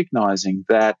really recognizing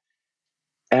that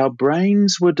our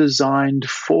brains were designed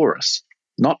for us,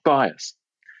 not by us.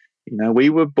 You know, we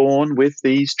were born with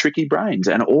these tricky brains,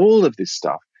 and all of this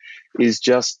stuff is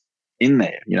just in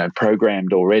there, you know,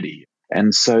 programmed already.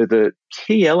 And so the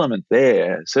key element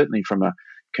there, certainly from a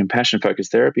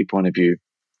compassion-focused therapy point of view,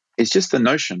 is just the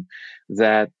notion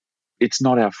that it's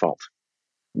not our fault.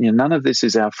 You know, none of this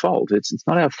is our fault. It's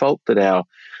not our fault that our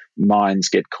minds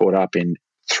get caught up in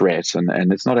threat,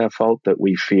 and it's not our fault that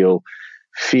we feel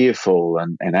fearful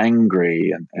and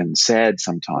angry and sad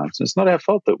sometimes. It's not our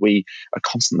fault that we are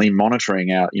constantly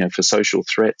monitoring out, you know, for social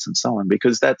threats and so on,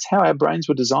 because that's how our brains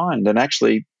were designed. And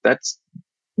actually, that's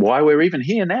why we're even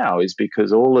here now, is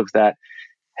because all of that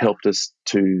helped us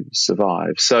to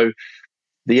survive. So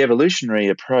the evolutionary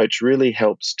approach really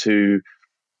helps to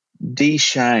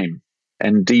de-shame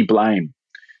and de-blame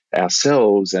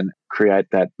ourselves and create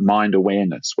that mind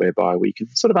awareness whereby we can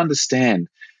sort of understand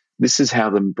this is how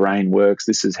the brain works,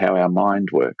 this is how our mind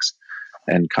works,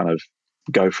 and kind of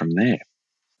go from there.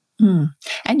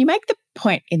 And you make the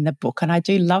point in the book, and I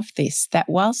do love this, that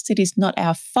whilst it is not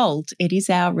our fault, it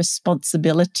is our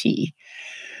responsibility.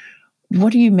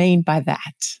 What do you mean by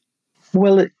that?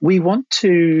 Well, we want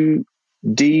to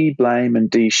de-blame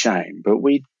and de-shame, but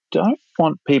we don't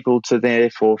want people to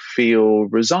therefore feel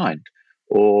resigned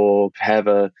or have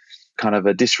a kind of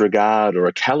a disregard or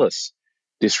a callous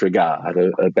disregard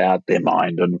about their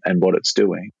mind and what it's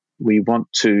doing. We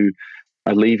want to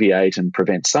alleviate and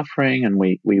prevent suffering, and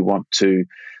we want to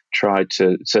try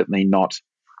to certainly not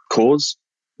cause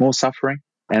more suffering.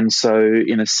 And so,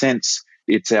 in a sense,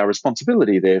 it's our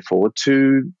responsibility, therefore,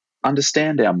 to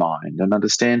understand our mind and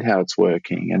understand how it's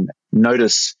working and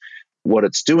notice what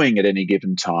it's doing at any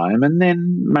given time, and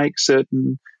then make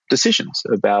certain decisions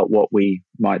about what we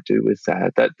might do with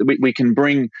that. That we can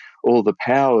bring all the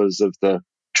powers of the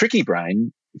tricky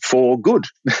brain for good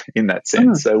in that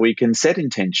sense. So we can set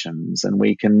intentions and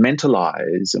we can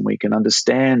mentalize and we can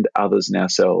understand others and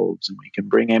ourselves, and we can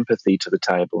bring empathy to the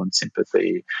table and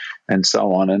sympathy and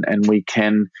so on. And we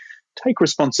can take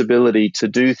responsibility to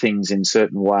do things in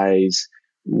certain ways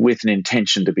with an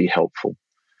intention to be helpful.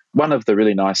 One of the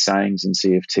really nice sayings in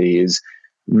CFT is,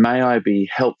 may I be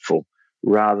helpful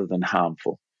rather than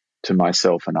harmful to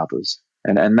myself and others.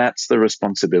 And that's the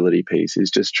responsibility piece, is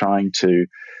just trying to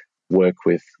work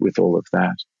with all of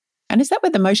that. And is that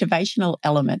where the motivational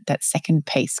element, that second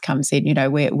piece, comes in, you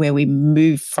know, where we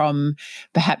move from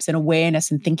perhaps an awareness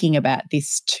and thinking about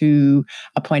this to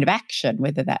a point of action,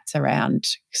 whether that's around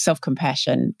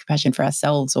self-compassion, compassion for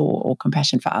ourselves or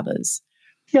compassion for others?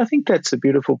 Yeah, I think that's a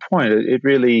beautiful point. It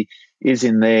really is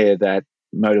in there that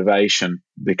motivation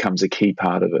becomes a key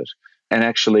part of it. And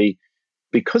actually,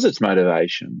 because it's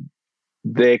motivation,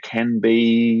 there can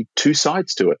be two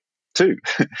sides to it too.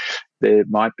 There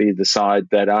might be the side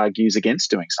that argues against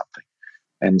doing something.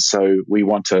 And so we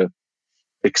want to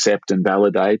accept and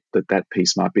validate that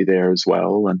piece might be there as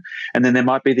well. And then there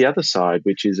might be the other side,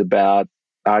 which is about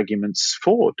arguments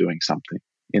for doing something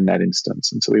in that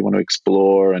instance. And so we want to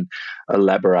explore and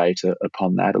elaborate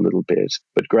upon that a little bit,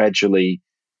 but gradually,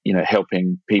 you know,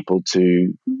 helping people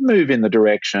to move in the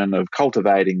direction of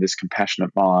cultivating this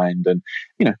compassionate mind and,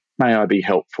 you know, may I be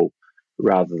helpful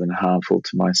rather than harmful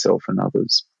to myself and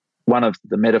others. One of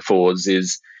the metaphors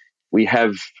is we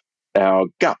have our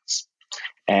guts,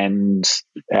 and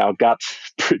our gut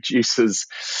produces,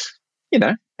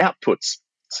 outputs,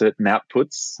 certain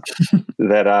outputs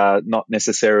that are not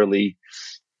necessarily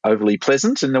overly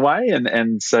pleasant in a way.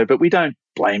 And so, but we don't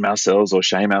blame ourselves or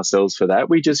shame ourselves for that.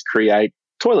 We just create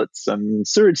toilets and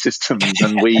sewage systems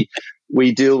and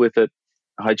we deal with it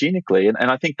hygienically. And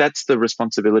I think that's the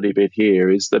responsibility bit here,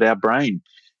 is that our brain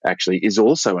actually is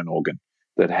also an organ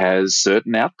that has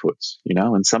certain outputs,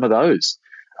 and some of those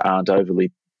aren't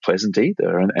overly pleasant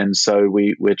either. And so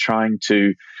we're trying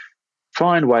to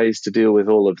find ways to deal with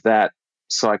all of that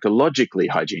psychologically,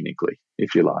 hygienically,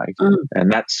 if you like.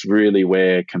 And that's really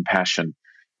where compassion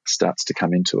starts to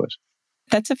come into it.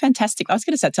 That's I was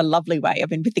going to say it's a lovely way. I've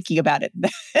been thinking about it.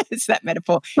 It's that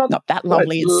metaphor. Not that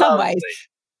lovely in some ways,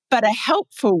 but a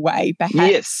helpful way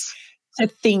perhaps to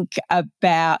think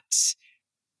about,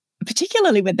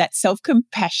 particularly with that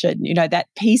self-compassion, that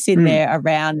piece in there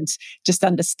around just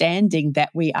understanding that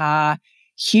we are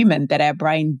human, that our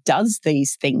brain does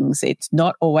these things. It's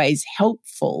not always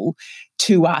helpful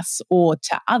to us or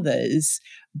to others,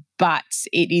 but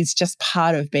it is just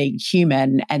part of being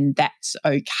human, and that's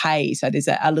okay. So there's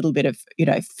a little bit of,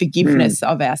 forgiveness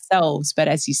of ourselves. But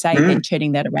as you say, then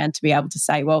turning that around to be able to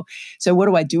say, well, so what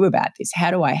do I do about this? How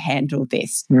do I handle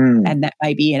this? And that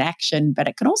may be in action, but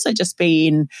it can also just be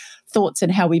in thoughts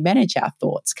and how we manage our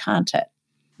thoughts, can't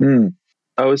it?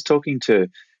 I was talking to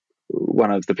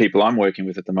one of the people I'm working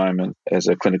with at the moment as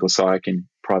a clinical psych in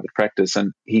private practice,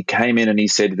 and he came in and he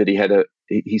said that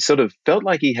he sort of felt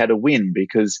like he had a win,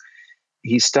 because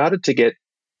he started to get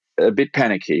a bit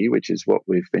panicky, which is what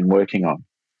we've been working on.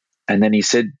 And then he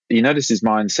noticed his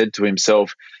mind said to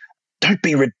himself, "Don't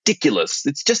be ridiculous.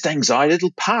 It's just anxiety.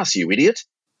 It'll pass, you idiot."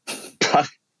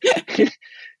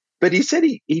 But he said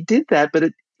he did that, but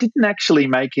it didn't actually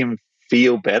make him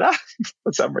feel better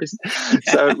for some reason.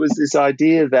 So it was this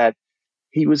idea that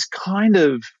he was kind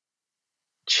of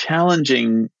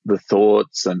challenging the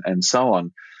thoughts and so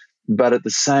on, but at the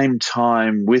same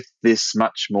time with this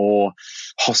much more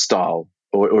hostile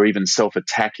or even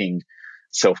self-attacking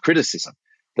self-criticism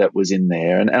that was in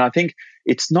there. And I think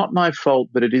it's not my fault,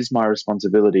 but it is my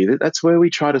responsibility. That's where we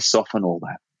try to soften all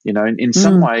that. In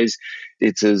some ways,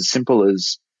 it's as simple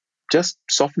as just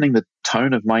softening the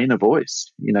tone of my inner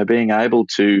voice, being able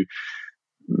to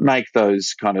make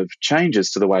those kind of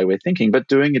changes to the way we're thinking, but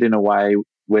doing it in a way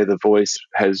where the voice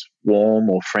has warm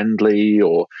or friendly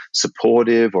or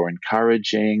supportive or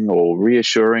encouraging or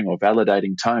reassuring or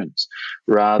validating tones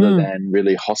rather than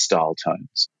really hostile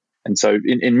tones. And so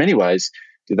in many ways,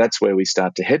 that's where we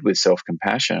start to head with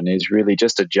self-compassion, is really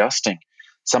just adjusting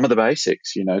some of the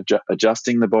basics,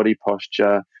 adjusting the body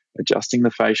posture, adjusting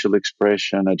the facial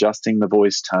expression, adjusting the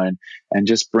voice tone, and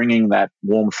just bringing that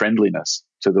warm friendliness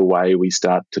to the way we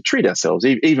start to treat ourselves,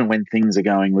 even when things are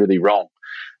going really wrong,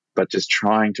 but just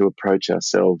trying to approach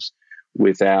ourselves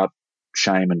without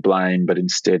shame and blame, but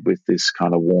instead with this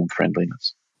kind of warm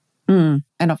friendliness. And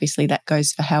obviously that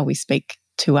goes for how we speak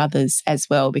to others as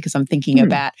well, because I'm thinking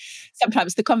about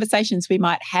sometimes the conversations we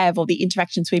might have or the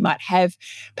interactions we might have,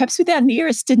 perhaps with our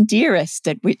nearest and dearest,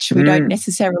 at which we don't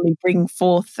necessarily bring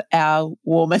forth our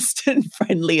warmest and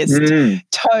friendliest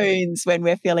tones when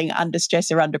we're feeling under stress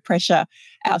or under pressure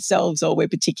ourselves, or we're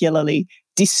particularly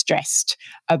distressed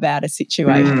about a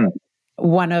situation.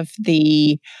 One of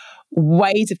the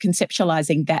ways of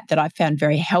conceptualizing that I found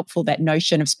very helpful, that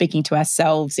notion of speaking to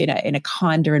ourselves in a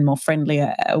kinder and more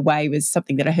friendlier way, was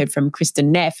something that I heard from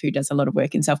Kristen Neff, who does a lot of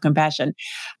work in self-compassion,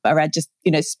 around just,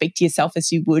 speak to yourself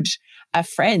as you would a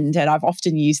friend. And I've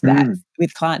often used that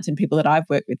with clients and people that I've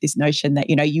worked with, this notion that,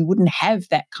 you wouldn't have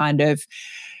that kind of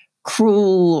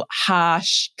cruel,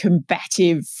 harsh,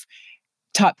 combative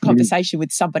type conversation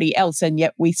with somebody else, and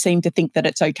yet we seem to think that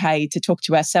it's okay to talk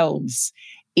to ourselves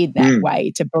in that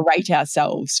way, to berate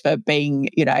ourselves for being,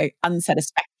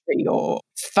 unsatisfactory or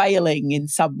failing in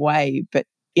some way. But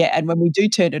and when we do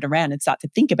turn it around and start to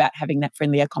think about having that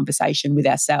friendlier conversation with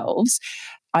ourselves,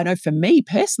 I know for me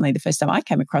personally, the first time I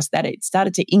came across that, it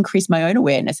started to increase my own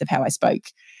awareness of how I spoke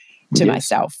to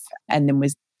myself, and then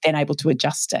was then able to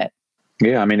adjust it.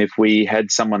 Yeah, I mean, if we had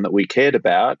someone that we cared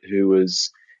about who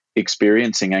was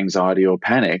experiencing anxiety or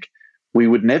panic, we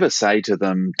would never say to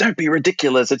them, "Don't be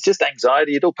ridiculous. It's just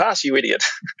anxiety. It'll pass, you idiot."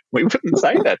 We wouldn't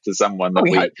say that to someone that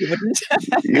we hope you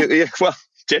wouldn't. Well,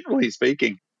 generally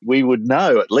speaking, we would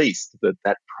know at least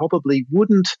that probably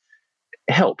wouldn't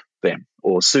help them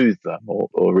or soothe them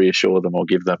or reassure them or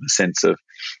give them a sense of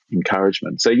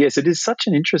encouragement. So yes, it is such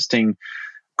an interesting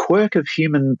quirk of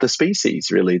the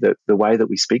species, really, the way that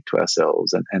we speak to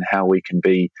ourselves and how we can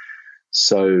be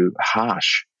so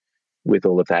harsh with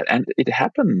all of that. And it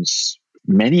happens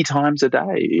many times a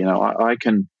day. I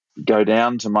can go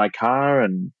down to my car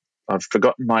and I've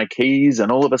forgotten my keys,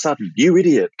 and all of a sudden, you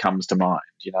idiot comes to mind,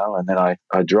 and then I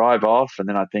drive off and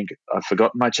then I think I've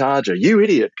forgotten my charger, you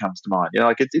idiot comes to mind.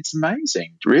 It's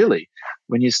amazing, really,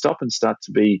 when you stop and start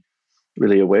to be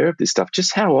really aware of this stuff,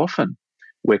 just how often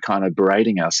we're kind of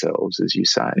berating ourselves, as you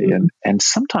say, and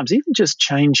sometimes even just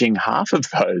changing half of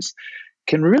those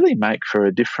can really make for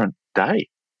a different day.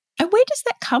 And where does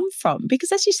that come from?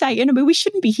 Because as you say, we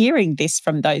shouldn't be hearing this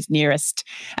from those nearest.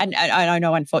 And I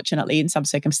know, unfortunately, in some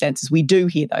circumstances, we do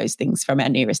hear those things from our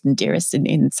nearest and dearest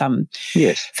in some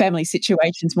family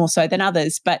situations more so than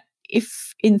others. But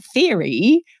if in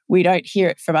theory we don't hear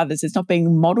it from others, it's not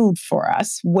being modelled for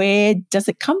us, where does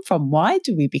it come from? Why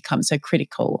do we become so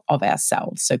critical of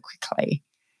ourselves so quickly?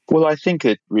 Well, I think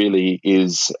it really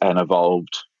is an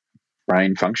evolved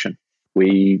brain function.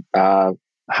 We are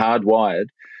hardwired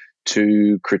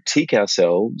to critique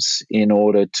ourselves in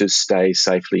order to stay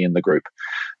safely in the group.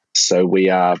 So we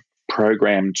are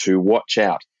programmed to watch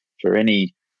out for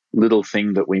any little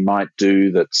thing that we might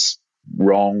do that's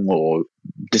wrong or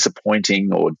disappointing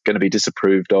or going to be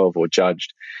disapproved of or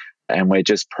judged. And we're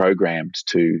just programmed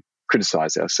to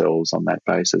criticize ourselves on that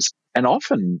basis. And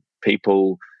often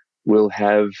people will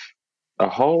have a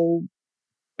whole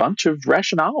bunch of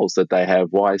rationales that they have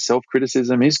why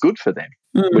self-criticism is good for them.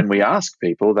 When we ask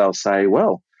people, they'll say,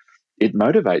 well, it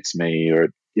motivates me, or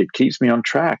it keeps me on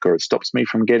track, or it stops me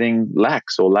from getting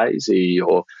lax or lazy,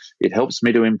 or it helps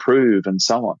me to improve, and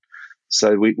so on.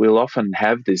 So we'll often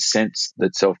have this sense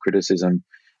that self-criticism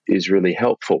is really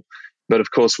helpful. But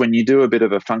of course, when you do a bit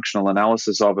of a functional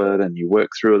analysis of it and you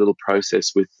work through a little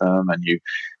process with them and you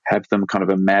have them kind of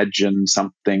imagine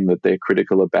something that they're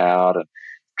critical about and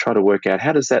try to work out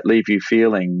how does that leave you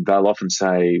feeling, they'll often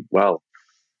say, well,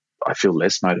 I feel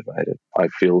less motivated. I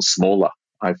feel smaller.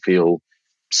 I feel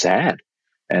sad,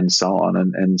 and so on.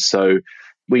 And so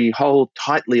we hold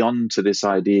tightly on to this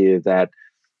idea that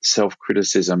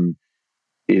self-criticism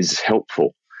is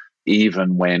helpful,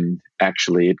 even when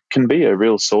actually it can be a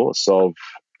real source of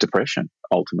depression,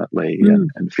 ultimately,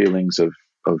 and feelings of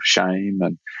shame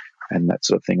and that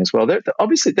sort of thing as well.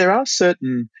 Obviously, there are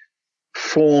certain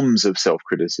forms of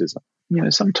self-criticism.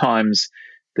 Sometimes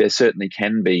there certainly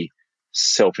can be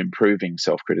self-improving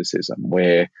self-criticism,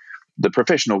 where the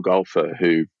professional golfer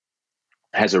who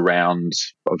has a round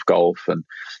of golf, and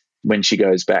when she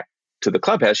goes back to the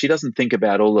clubhouse, she doesn't think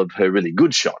about all of her really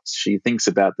good shots. She thinks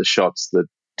about the shots that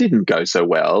didn't go so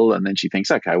well, and then she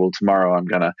thinks, okay, well, tomorrow I'm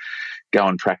going to go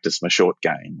and practice my short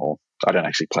game. Or I don't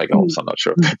actually play golf, so I'm not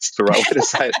sure if that's the right way to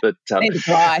say it, but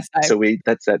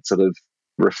that's that sort of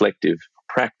reflective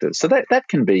practice. So that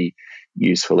can be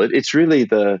useful. It's really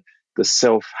the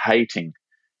self-hating,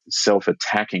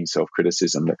 self-attacking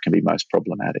self-criticism that can be most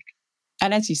problematic.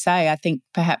 And as you say, I think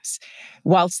perhaps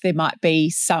whilst there might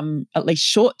be some at least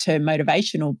short-term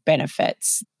motivational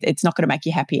benefits, it's not going to make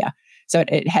you happier. So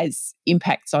it has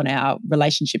impacts on our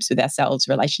relationships with ourselves,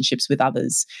 relationships with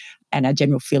others, and our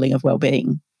general feeling of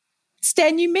well-being.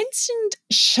 Stan, you mentioned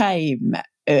shame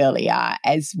earlier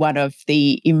as one of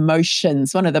the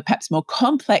emotions, one of the perhaps more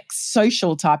complex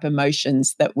social type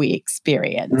emotions that we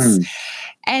experience.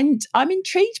 And I'm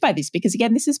intrigued by this because,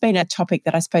 again, this has been a topic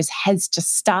that I suppose has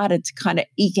just started to kind of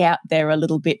eke out there a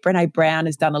little bit. Brené Brown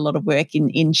has done a lot of work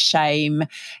in shame.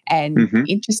 And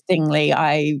interestingly,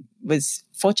 I was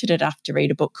fortunate enough to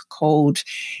read a book called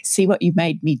See What You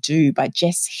Made Me Do by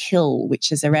Jess Hill,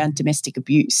 which is around domestic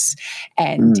abuse.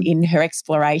 And in her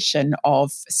exploration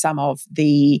of some of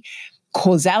the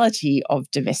causality of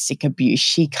domestic abuse,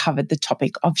 she covered the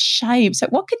topic of shame. So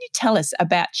what can you tell us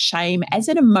about shame as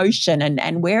an emotion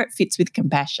and where it fits with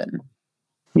compassion?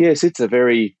 Yes, it's a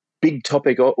very big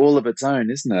topic all of its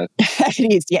own, isn't it?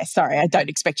 It is, yes. Sorry, I don't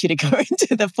expect you to go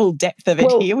into the full depth of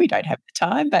it here. We don't have the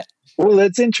time, but... Well,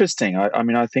 it's interesting.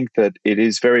 I think that it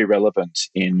is very relevant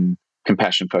in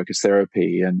compassion-focused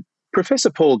therapy. And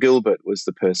Professor Paul Gilbert was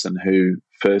the person who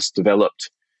first developed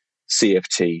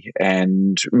CFT.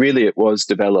 And really it was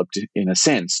developed, in a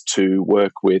sense, to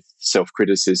work with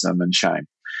self-criticism and shame.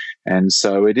 And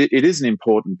so it is an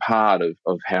important part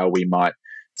of how we might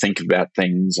think about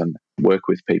things and work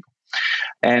with people.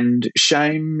 And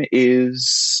shame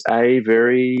is a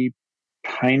very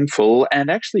painful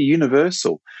and actually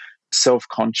universal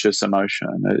self-conscious emotion.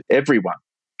 Everyone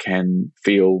can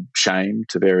feel shame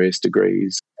to various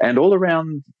degrees, and all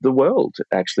around the world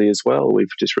actually as well. We've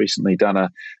just recently done a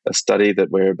study that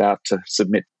we're about to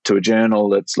submit to a journal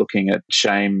that's looking at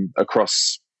shame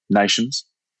across nations,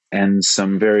 and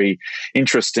some very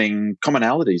interesting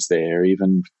commonalities there,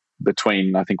 even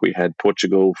between, I think we had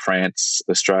Portugal, France,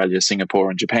 Australia, Singapore,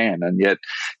 and Japan, and yet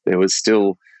there was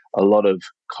still a lot of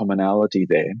commonality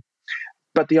there.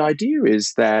 But the idea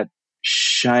is that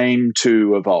shame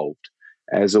too evolved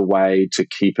as a way to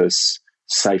keep us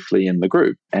safely in the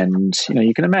group. And,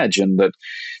 you can imagine that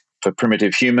for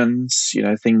primitive humans,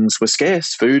 things were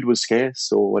scarce, food was scarce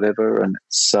or whatever. And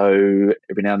so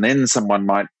every now and then someone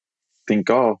might think,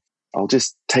 oh, I'll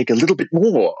just take a little bit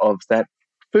more of that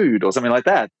food or something like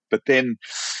that. But then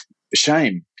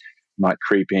shame might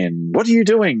creep in. What are you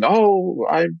doing? Oh,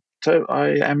 I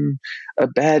am a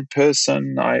bad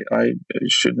person. I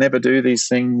should never do these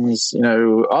things.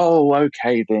 Oh,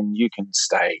 okay, then you can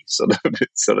stay.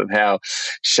 Sort of how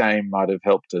shame might have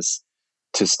helped us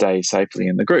to stay safely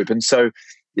in the group. And so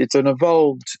it's an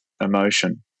evolved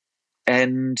emotion.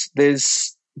 And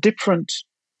there's different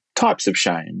types of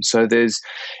shame. So there's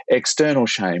external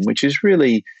shame, which is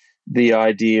really the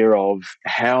idea of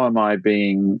how am I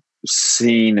being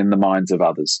seen in the minds of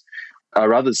others?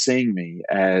 Are others seeing me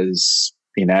as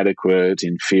inadequate,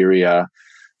 inferior,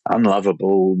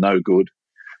 unlovable, no good?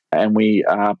 And we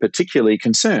are particularly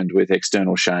concerned with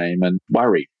external shame and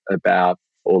worry about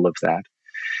all of that.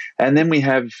 And then we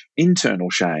have internal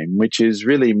shame, which is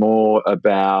really more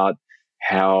about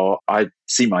how I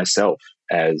see myself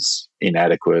as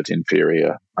inadequate,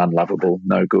 inferior, unlovable,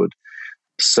 no good.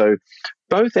 So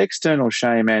both external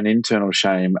shame and internal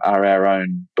shame are our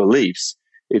own beliefs.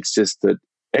 It's just that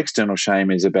external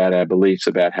shame is about our beliefs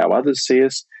about how others see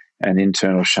us, and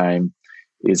internal shame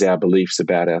is our beliefs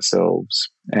about ourselves.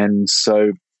 And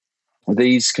so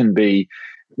these can be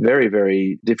very,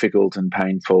 very difficult and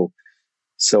painful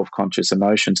self-conscious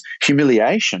emotions.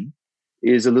 Humiliation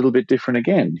is a little bit different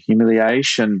again.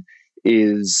 Humiliation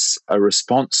is a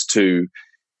response to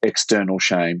external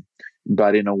shame,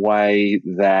 but in a way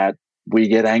that we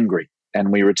get angry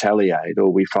and we retaliate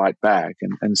or we fight back.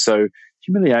 And so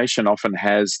humiliation often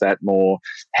has that more,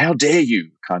 how dare you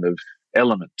kind of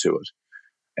element to it.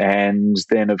 And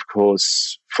then, of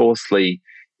course, fourthly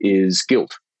is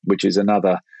guilt, which is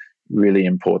another really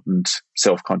important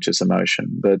self-conscious emotion.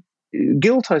 But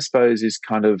guilt, I suppose, is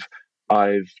kind of,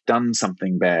 I've done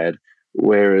something bad,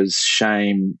 whereas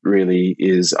shame really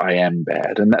is, I am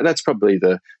bad. And that's probably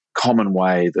the common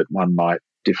way that one might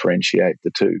differentiate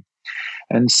the two.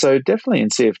 And so definitely in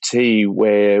CFT,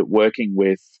 we're working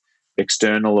with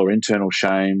external or internal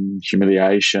shame,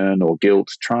 humiliation or guilt,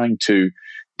 trying to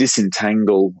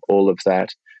disentangle all of that.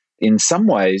 In some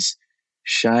ways,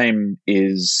 shame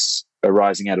is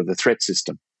arising out of the threat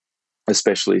system,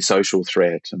 especially social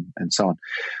threat and so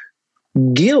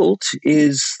on. Guilt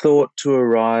is thought to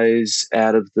arise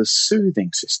out of the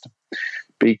soothing system,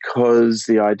 because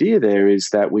the idea there is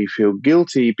that we feel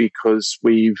guilty because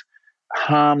we've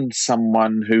harmed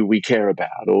someone who we care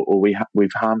about, or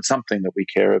we've harmed something that we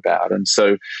care about. And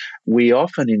so we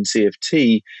often in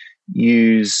CFT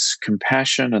use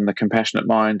compassion and the compassionate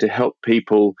mind to help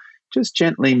people just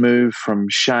gently move from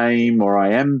shame or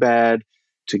I am bad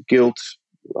to guilt,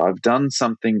 I've done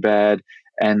something bad,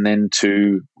 and then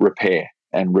to repair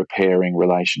and repairing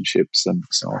relationships and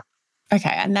so on.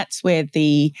 Okay, and that's where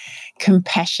the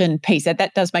compassion piece,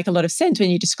 that does make a lot of sense when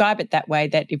you describe it that way,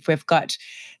 that if we've got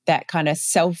that kind of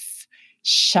self-shame,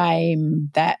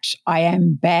 that I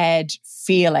am bad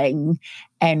feeling,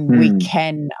 and we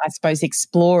can, I suppose,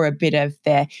 explore a bit of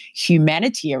the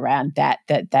humanity around that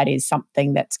is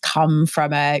something that's come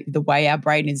from the way our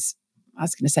brain is, I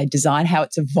was going to say design, how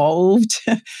it's evolved,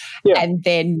 and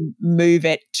then move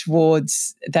it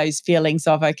towards those feelings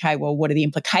of, okay, well, what are the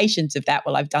implications of that?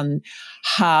 Well, I've done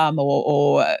harm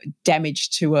or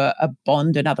damage to a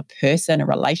bond, another person, a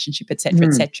relationship, et cetera,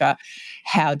 et cetera.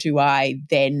 How do I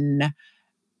then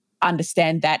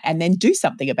understand that and then do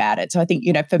something about it? So I think,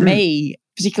 for me,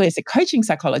 particularly as a coaching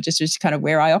psychologist, which is kind of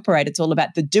where I operate, it's all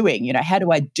about the doing. How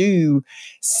do I do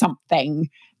something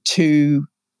to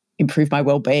improve my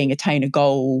well-being, attain a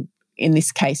goal, in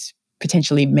this case,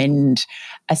 potentially mend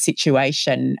a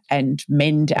situation and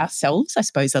mend ourselves, I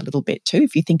suppose, a little bit too.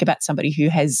 If you think about somebody who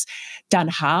has done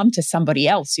harm to somebody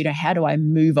else, how do I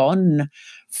move on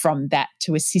from that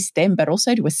to assist them, but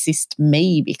also to assist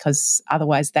me, because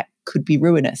otherwise that could be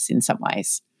ruinous in some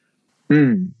ways.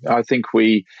 I think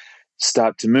we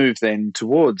start to move then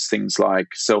towards things like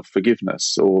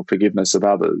self-forgiveness or forgiveness of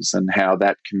others, and how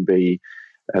that can be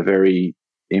a very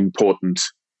important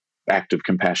act of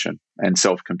compassion and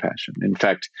self-compassion. In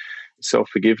fact,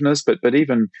 self-forgiveness, but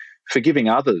even forgiving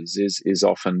others is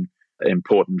often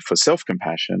important for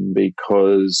self-compassion,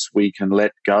 because we can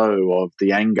let go of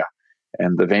the anger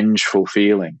and the vengeful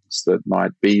feelings that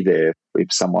might be there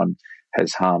if someone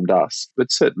has harmed us.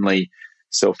 But certainly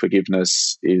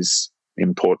self-forgiveness is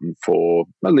important for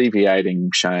alleviating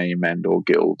shame and or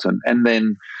guilt. And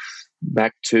then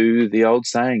back to the old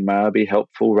saying, may I be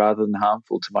helpful rather than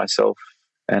harmful to myself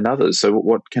and others. So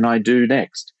what can I do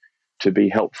next to be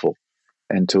helpful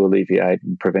and to alleviate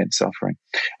and prevent suffering?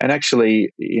 And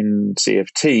actually in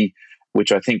CFT,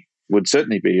 which I think would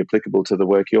certainly be applicable to the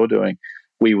work you're doing,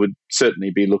 we would certainly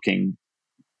be looking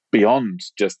beyond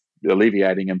just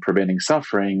alleviating and preventing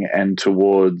suffering and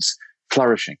towards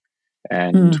flourishing.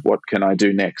 And what can I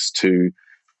do next to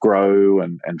grow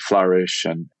and flourish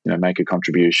and make a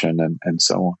contribution and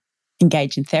so on.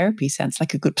 Engage in therapy sounds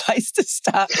like a good place to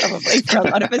start probably for a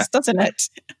lot of us, doesn't it?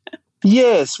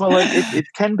 Yes, well, it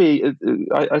can be,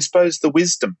 I suppose, the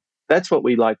wisdom. That's what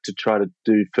we like to try to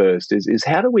do first is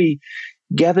how do we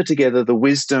gather together the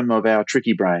wisdom of our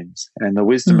tricky brains and the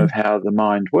wisdom of how the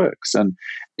mind works. And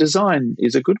design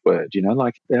is a good word,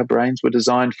 like our brains were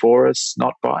designed for us,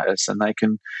 not by us, and they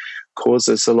can cause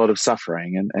us a lot of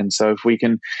suffering. And so if we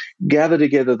can gather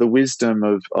together the wisdom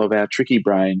of our tricky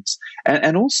brains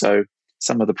and also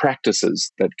some of the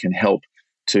practices that can help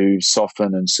to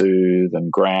soften and soothe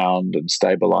and ground and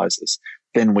stabilize us,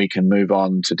 then we can move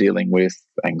on to dealing with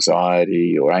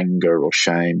anxiety or anger or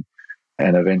shame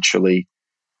and eventually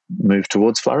move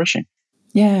towards flourishing.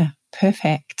 Yeah,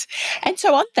 perfect. And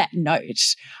so on that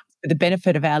note, for the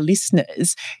benefit of our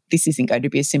listeners, this isn't going to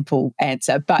be a simple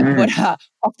answer, but what are,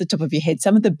 off the top of your head,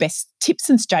 some of the best tips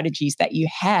and strategies that you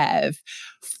have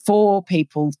for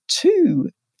people to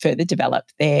further develop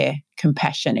their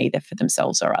compassion, either for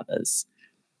themselves or others?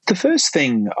 The first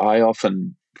thing I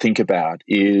often think about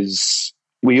is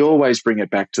we always bring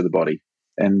it back to the body.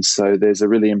 And so there's a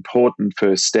really important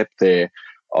first step there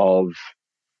of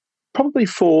probably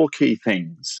 4 key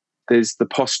things. There's the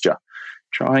posture,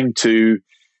 trying to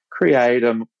create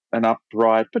an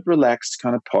upright but relaxed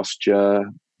kind of posture,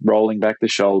 rolling back the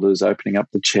shoulders, opening up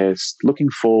the chest, looking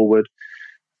forward.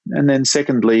 And then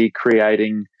secondly,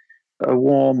 creating a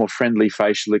warm or friendly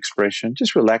facial expression,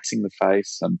 just relaxing the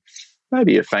face and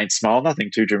maybe a faint smile, nothing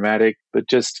too dramatic, but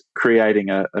just creating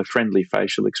a friendly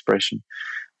facial expression.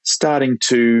 Starting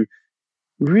to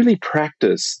really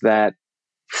practice that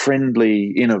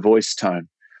friendly inner voice tone.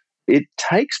 It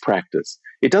takes practice.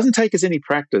 It doesn't take us any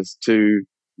practice to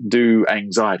do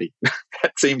anxiety.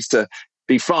 That seems to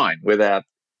be fine without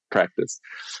practice.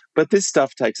 But this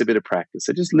stuff takes a bit of practice.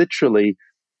 So just literally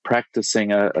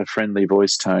practicing a friendly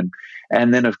voice tone.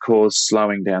 And then, of course,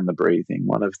 slowing down the breathing.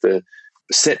 One of the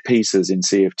set pieces in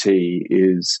CFT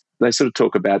is they sort of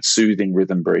talk about soothing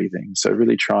rhythm breathing. So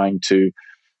really trying to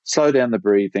slow down the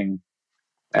breathing,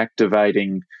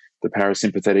 activating the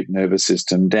parasympathetic nervous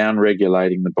system,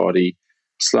 down-regulating the body,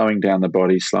 slowing down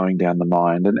the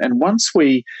mind. And once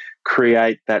we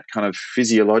create that kind of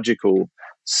physiological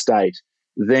state,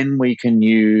 then we can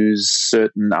use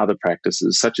certain other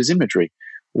practices, such as imagery,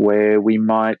 where we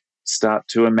might start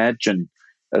to imagine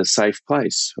a safe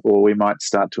place, or we might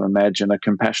start to imagine a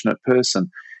compassionate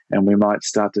person, and we might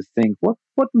start to think, what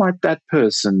might that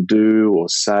person do or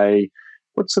say?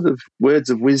 What sort of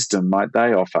words of wisdom might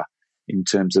they offer in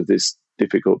terms of this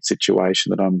difficult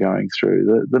situation that I'm going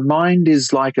through? The mind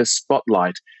is like a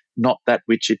spotlight, not that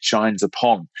which it shines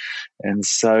upon. And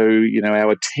so,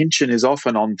 our attention is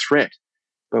often on threat,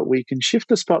 but we can shift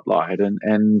the spotlight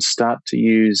and start to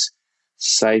use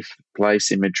safe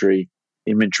place imagery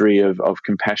of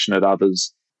compassionate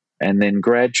others, and then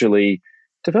gradually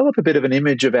develop a bit of an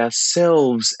image of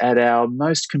ourselves at our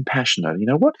most compassionate.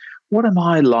 What am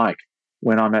I like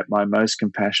when I'm at my most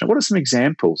compassionate? What are some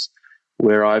examples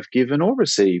where I've given or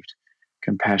received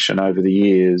compassion over the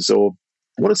years? Or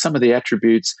what are some of the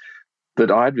attributes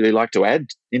that I'd really like to add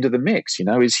into the mix?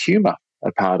 Is humor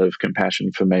a part of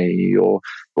compassion for me?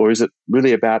 Or is it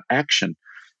really about action?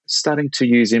 Starting to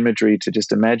use imagery to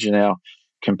just imagine our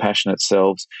compassionate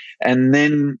selves. And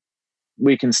then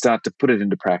we can start to put it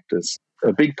into practice.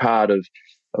 A big part of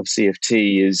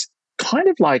CFT is kind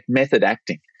of like method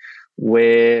acting,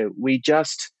 where we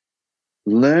just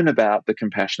learn about the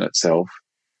compassionate self.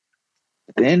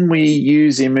 Then we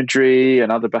use imagery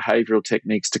and other behavioral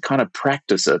techniques to kind of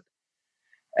practice it.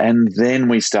 And then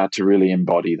we start to really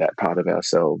embody that part of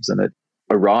ourselves, and it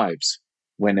arrives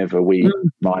whenever we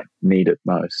might need it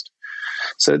most.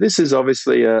 So this is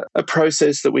obviously a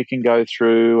process that we can go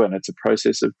through, and it's a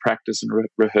process of practice and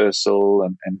rehearsal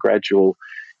and gradual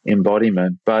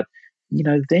embodiment. But,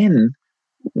 then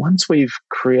once we've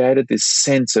created this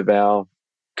sense of our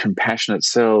compassionate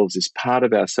selves, this part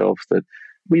of ourselves, that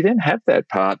we then have that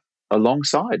part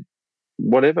alongside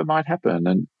whatever might happen.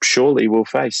 And surely we'll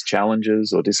face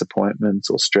challenges or disappointments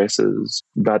or stresses,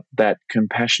 but that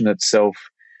compassionate self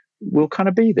will kind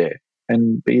of be there.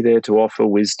 and be there to offer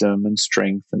wisdom and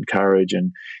strength and courage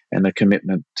and a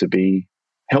commitment to be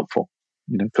helpful,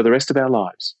 for the rest of our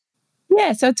lives.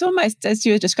 Yeah, so it's almost, as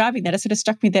you were describing that, it sort of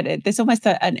struck me that there's almost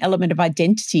an element of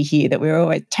identity here, that we're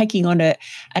always taking on an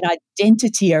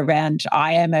identity around,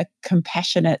 I am a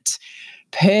compassionate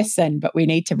person, but we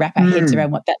need to wrap our heads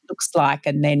around what that looks like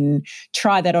and then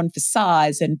try that on for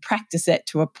size and practice it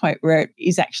to a point where it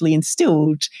is actually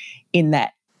instilled in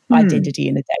that identity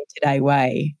in a day-to-day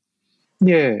way.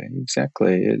 Yeah,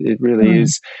 exactly. It really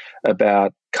is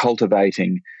about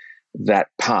cultivating that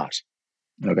part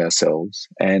of ourselves,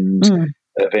 and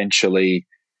eventually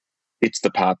it's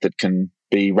the part that can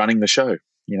be running the show.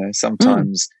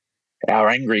 Sometimes our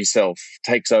angry self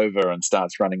takes over and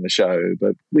starts running the show,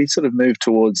 but we sort of move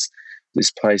towards this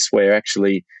place where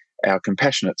actually our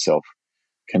compassionate self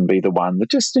can be the one that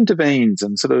just intervenes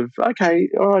and sort of, okay,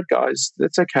 all right, guys,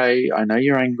 that's okay. I know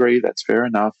you're angry. That's fair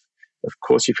enough. Of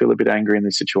course you feel a bit angry in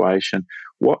this situation.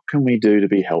 What can we do to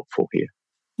be helpful here?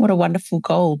 What a wonderful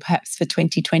goal, perhaps for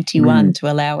 2021,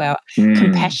 to allow our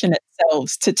compassionate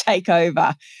selves to take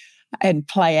over and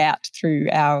play out through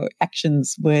our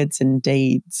actions, words and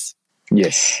deeds.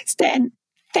 Yes. Stan,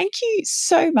 thank you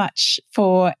so much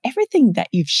for everything that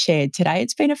you've shared today.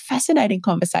 It's been a fascinating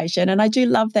conversation, and I do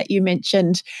love that you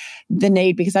mentioned the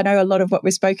need, because I know a lot of what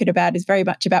we've spoken about is very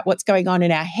much about what's going on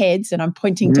in our heads, and I'm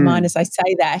pointing to mine as I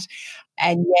say that,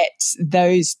 and yet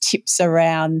those tips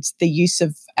around the use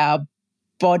of our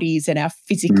bodies and our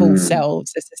physical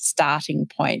selves as a starting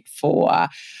point for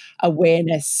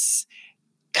awareness,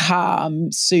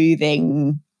 calm,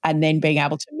 soothing, and then being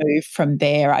able to move from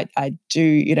there. I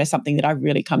do, something that I've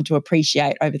really come to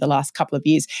appreciate over the last couple of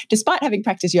years, despite having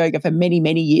practiced yoga for many,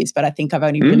 many years. But I think I've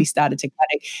only really started to kind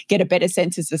of get a better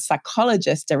sense as a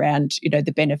psychologist around,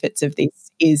 the benefits of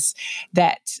this, is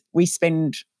that we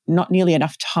spend not nearly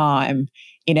enough time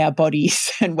in our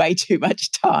bodies and way too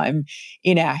much time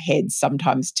in our heads,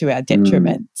 sometimes to our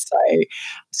detriment. So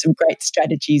some great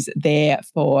strategies there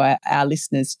for our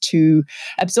listeners to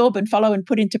absorb and follow and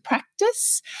put into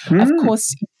practice. Of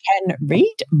course, you can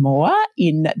read more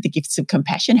in The Gifts of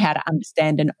Compassion, How to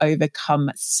Understand and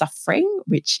Overcome Suffering,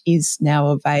 which is now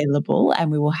available, and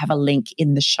we will have a link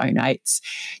in the show notes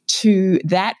to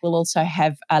that. We'll also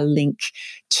have a link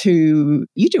to,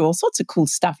 you do all sorts of cool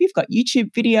stuff. You've got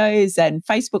YouTube videos and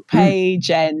Facebook page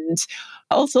and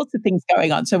all sorts of things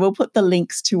going on. So we'll put the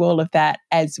links to all of that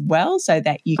as well, so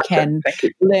that you can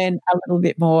learn a little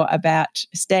bit more about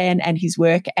Stan and his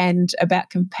work and about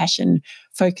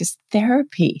compassion-focused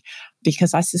therapy,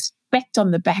 because I suspect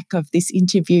on the back of this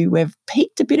interview we've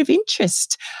piqued a bit of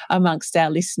interest amongst our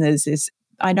listeners.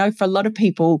 I know for a lot of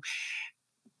people,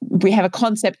 we have a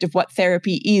concept of what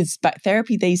therapy is, but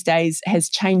therapy these days has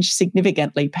changed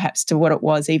significantly, perhaps to what it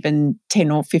was even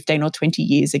 10 or 15 or 20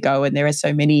 years ago. And there are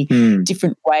so many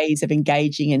different ways of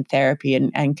engaging in therapy,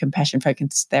 and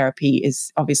compassion-focused therapy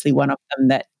is obviously one of them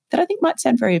that I think might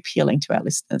sound very appealing to our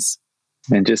listeners.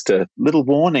 And just a little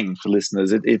warning for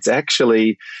listeners, it's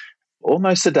actually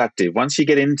almost seductive. Once you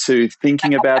get into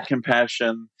thinking about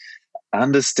compassion,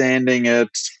 understanding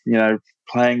it,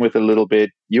 playing with it a little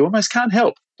bit, you almost can't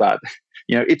help. But,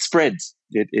 it spreads.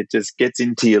 It just gets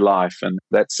into your life, and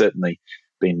that's certainly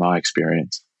been my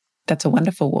experience. That's a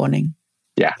wonderful warning.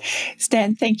 Yeah.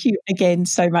 Stan, thank you again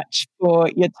so much for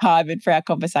your time and for our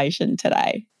conversation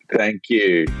today. Thank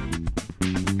you.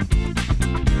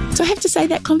 So I have to say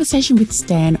that conversation with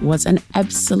Stan was an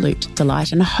absolute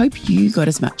delight, and I hope you got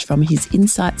as much from his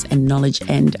insights and knowledge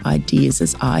and ideas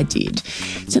as I did.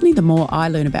 Certainly the more I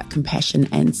learn about compassion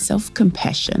and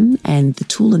self-compassion and the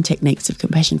tool and techniques of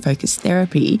compassion-focused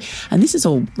therapy, and this is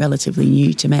all relatively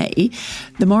new to me,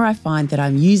 the more I find that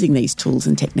I'm using these tools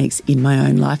and techniques in my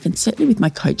own life, and certainly with my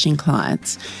coaching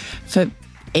clients. For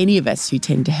any of us who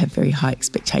tend to have very high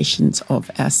expectations of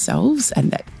ourselves,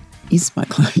 and that is my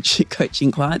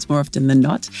coaching clients more often than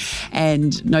not,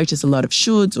 and notice a lot of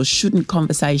shoulds or shouldn't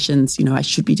conversations. I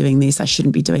should be doing this, I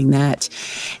shouldn't be doing that.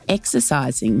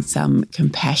 Exercising some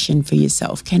compassion for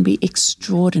yourself can be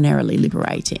extraordinarily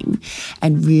liberating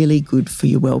and really good for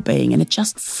your well-being. And it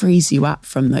just frees you up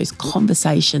from those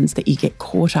conversations that you get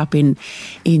caught up in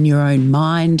your own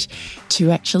mind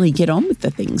to actually get on with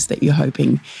the things that you're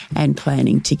hoping and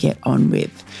planning to get on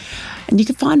with. And you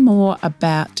can find more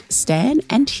about Stan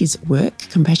and his work,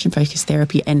 compassion-focused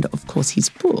therapy, and of course his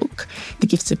book, The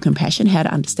Gifts of Compassion, How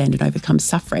to Understand and Overcome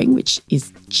Suffering, which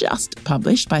is just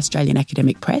published by Australian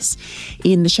Academic Press,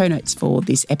 in the show notes for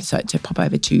this episode. So pop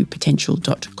over to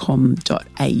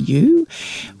potential.com.au.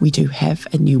 We do have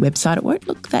a new website. It won't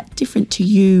look that different to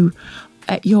you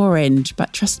at your end,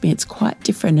 but trust me, it's quite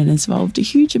different and has involved a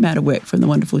huge amount of work from the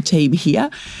wonderful team here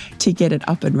to get it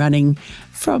up and running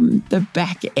from the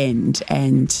back end,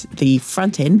 and the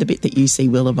front end, the bit that you see,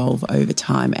 will evolve over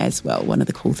time as well. One of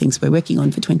the cool things we're working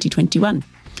on for 2021.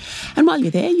 And while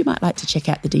you're there, you might like to check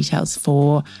out the details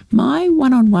for my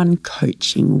one-on-one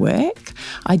coaching work.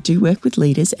 I do work with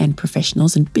leaders and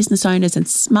professionals and business owners and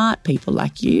smart people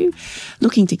like you,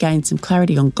 looking to gain some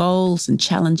clarity on goals and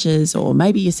challenges, or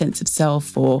maybe your sense of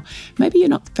self, or maybe you're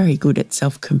not very good at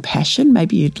self-compassion.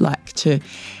 Maybe you'd like to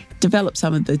develop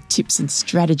some of the tips and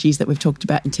strategies that we've talked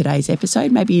about in today's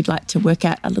episode. Maybe you'd like to work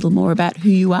out a little more about who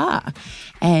you are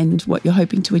and what you're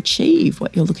hoping to achieve,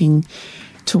 what you're looking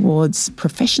towards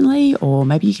professionally, or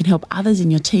maybe you can help others in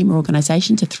your team or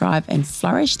organisation to thrive and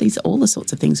flourish. These are all the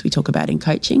sorts of things we talk about in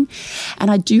coaching.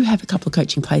 And I do have a couple of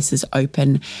coaching places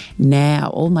open now.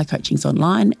 All my coaching's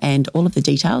online, and all of the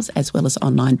details, as well as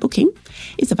online booking,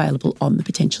 is available on the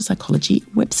Potential Psychology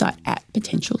website at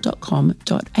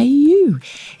potential.com.au.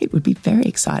 It would be very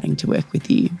exciting to work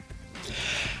with you.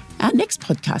 Our next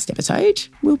podcast episode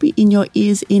will be in your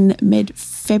ears in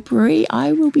mid-February.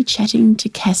 I will be chatting to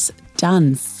Cass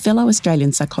Dunn, fellow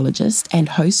Australian psychologist and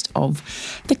host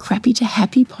of the Crappy to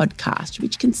Happy podcast,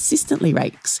 which consistently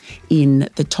ranks in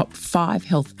the top 5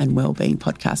 health and wellbeing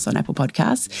podcasts on Apple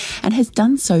Podcasts, and has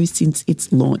done so since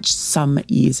its launch some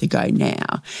years ago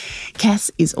now. Cass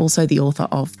is also the author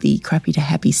of the Crappy to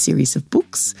Happy series of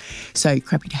books. So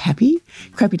Crappy to Happy,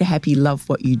 Love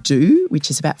What You Do,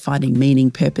 which is about finding meaning,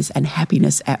 purpose and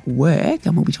happiness at work,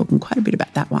 and we'll be talking quite a bit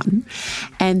about that one.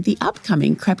 And the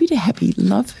upcoming Crappy to Happy,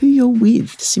 Love Who You're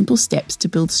With, Simple Steps to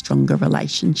Build Stronger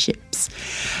Relationships.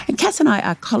 And Cass and I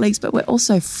are colleagues, but we're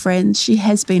also friends. She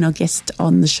has been our guest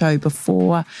on the show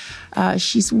before.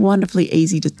 She's wonderfully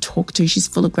easy to talk to. She's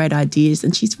full of great ideas,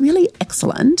 and she's really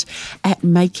excellent at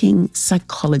making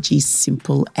psychology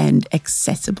simple and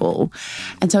accessible.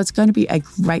 And so it's going to be a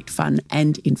great fun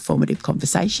and informative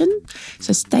conversation.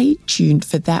 So stay tuned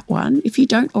for that one. If you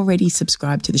don't already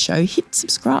subscribe to the show, hit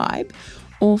subscribe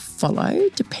or follow,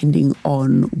 depending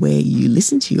on where you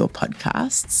listen to your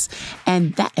podcasts.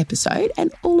 And that episode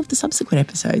and all of the subsequent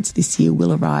episodes this year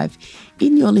will arrive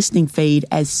in your listening feed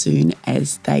as soon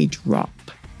as they drop.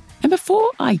 And before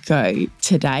I go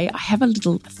today, I have a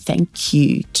little thank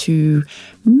you to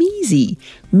Measy.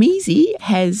 Measy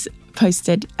has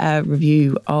posted a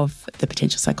review of the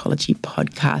Potential Psychology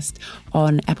podcast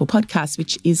on Apple Podcasts,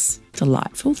 which is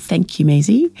delightful. Thank you,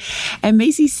 Measy. And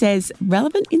Measy says,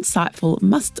 relevant, insightful,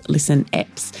 must-listen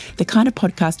EPs, the kind of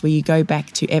podcast where you go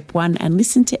back to EP 1 and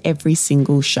listen to every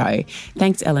single show.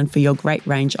 Thanks, Ellen, for your great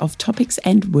range of topics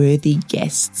and worthy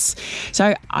guests.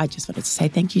 So I just wanted to say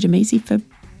thank you to Measy for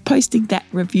posting that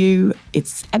review.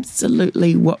 It's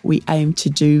absolutely what we aim to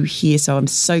do here. So I'm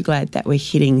so glad that we're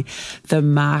hitting the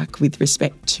mark with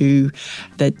respect to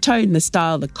the tone, the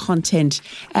style, the content,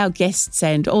 our guests,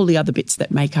 and all the other bits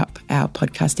that make up our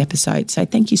podcast episode. So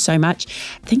thank you so much.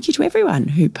 Thank you to everyone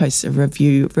who posts a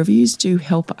review. Reviews do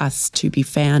help us to be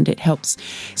found. It helps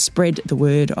spread the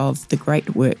word of the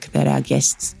great work that our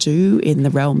guests do in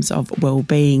the realms of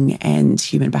well-being and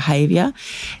human behaviour.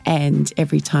 And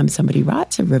every time somebody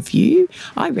writes a review,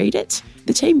 I read it,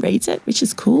 the team reads it, which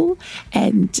is cool,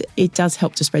 and it does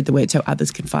help to spread the word so others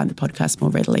can find the podcast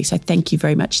more readily. So thank you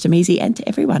very much to Measy and to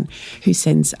everyone who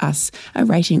sends us a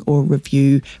rating or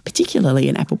review, particularly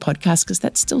in Apple Podcasts, because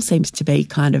that still seems to be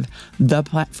kind of the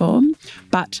platform,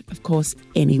 but of course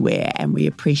anywhere. And we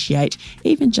appreciate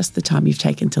even just the time you've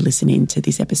taken to listen in to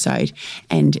this episode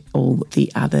and all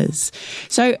the others.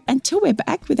 So until we're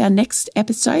back with our next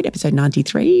episode, episode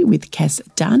 93 with Cass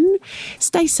Dunn,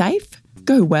 stay safe,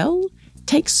 go well,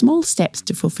 take small steps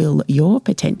to fulfill your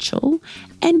potential,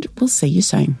 and we'll see you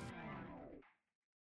soon.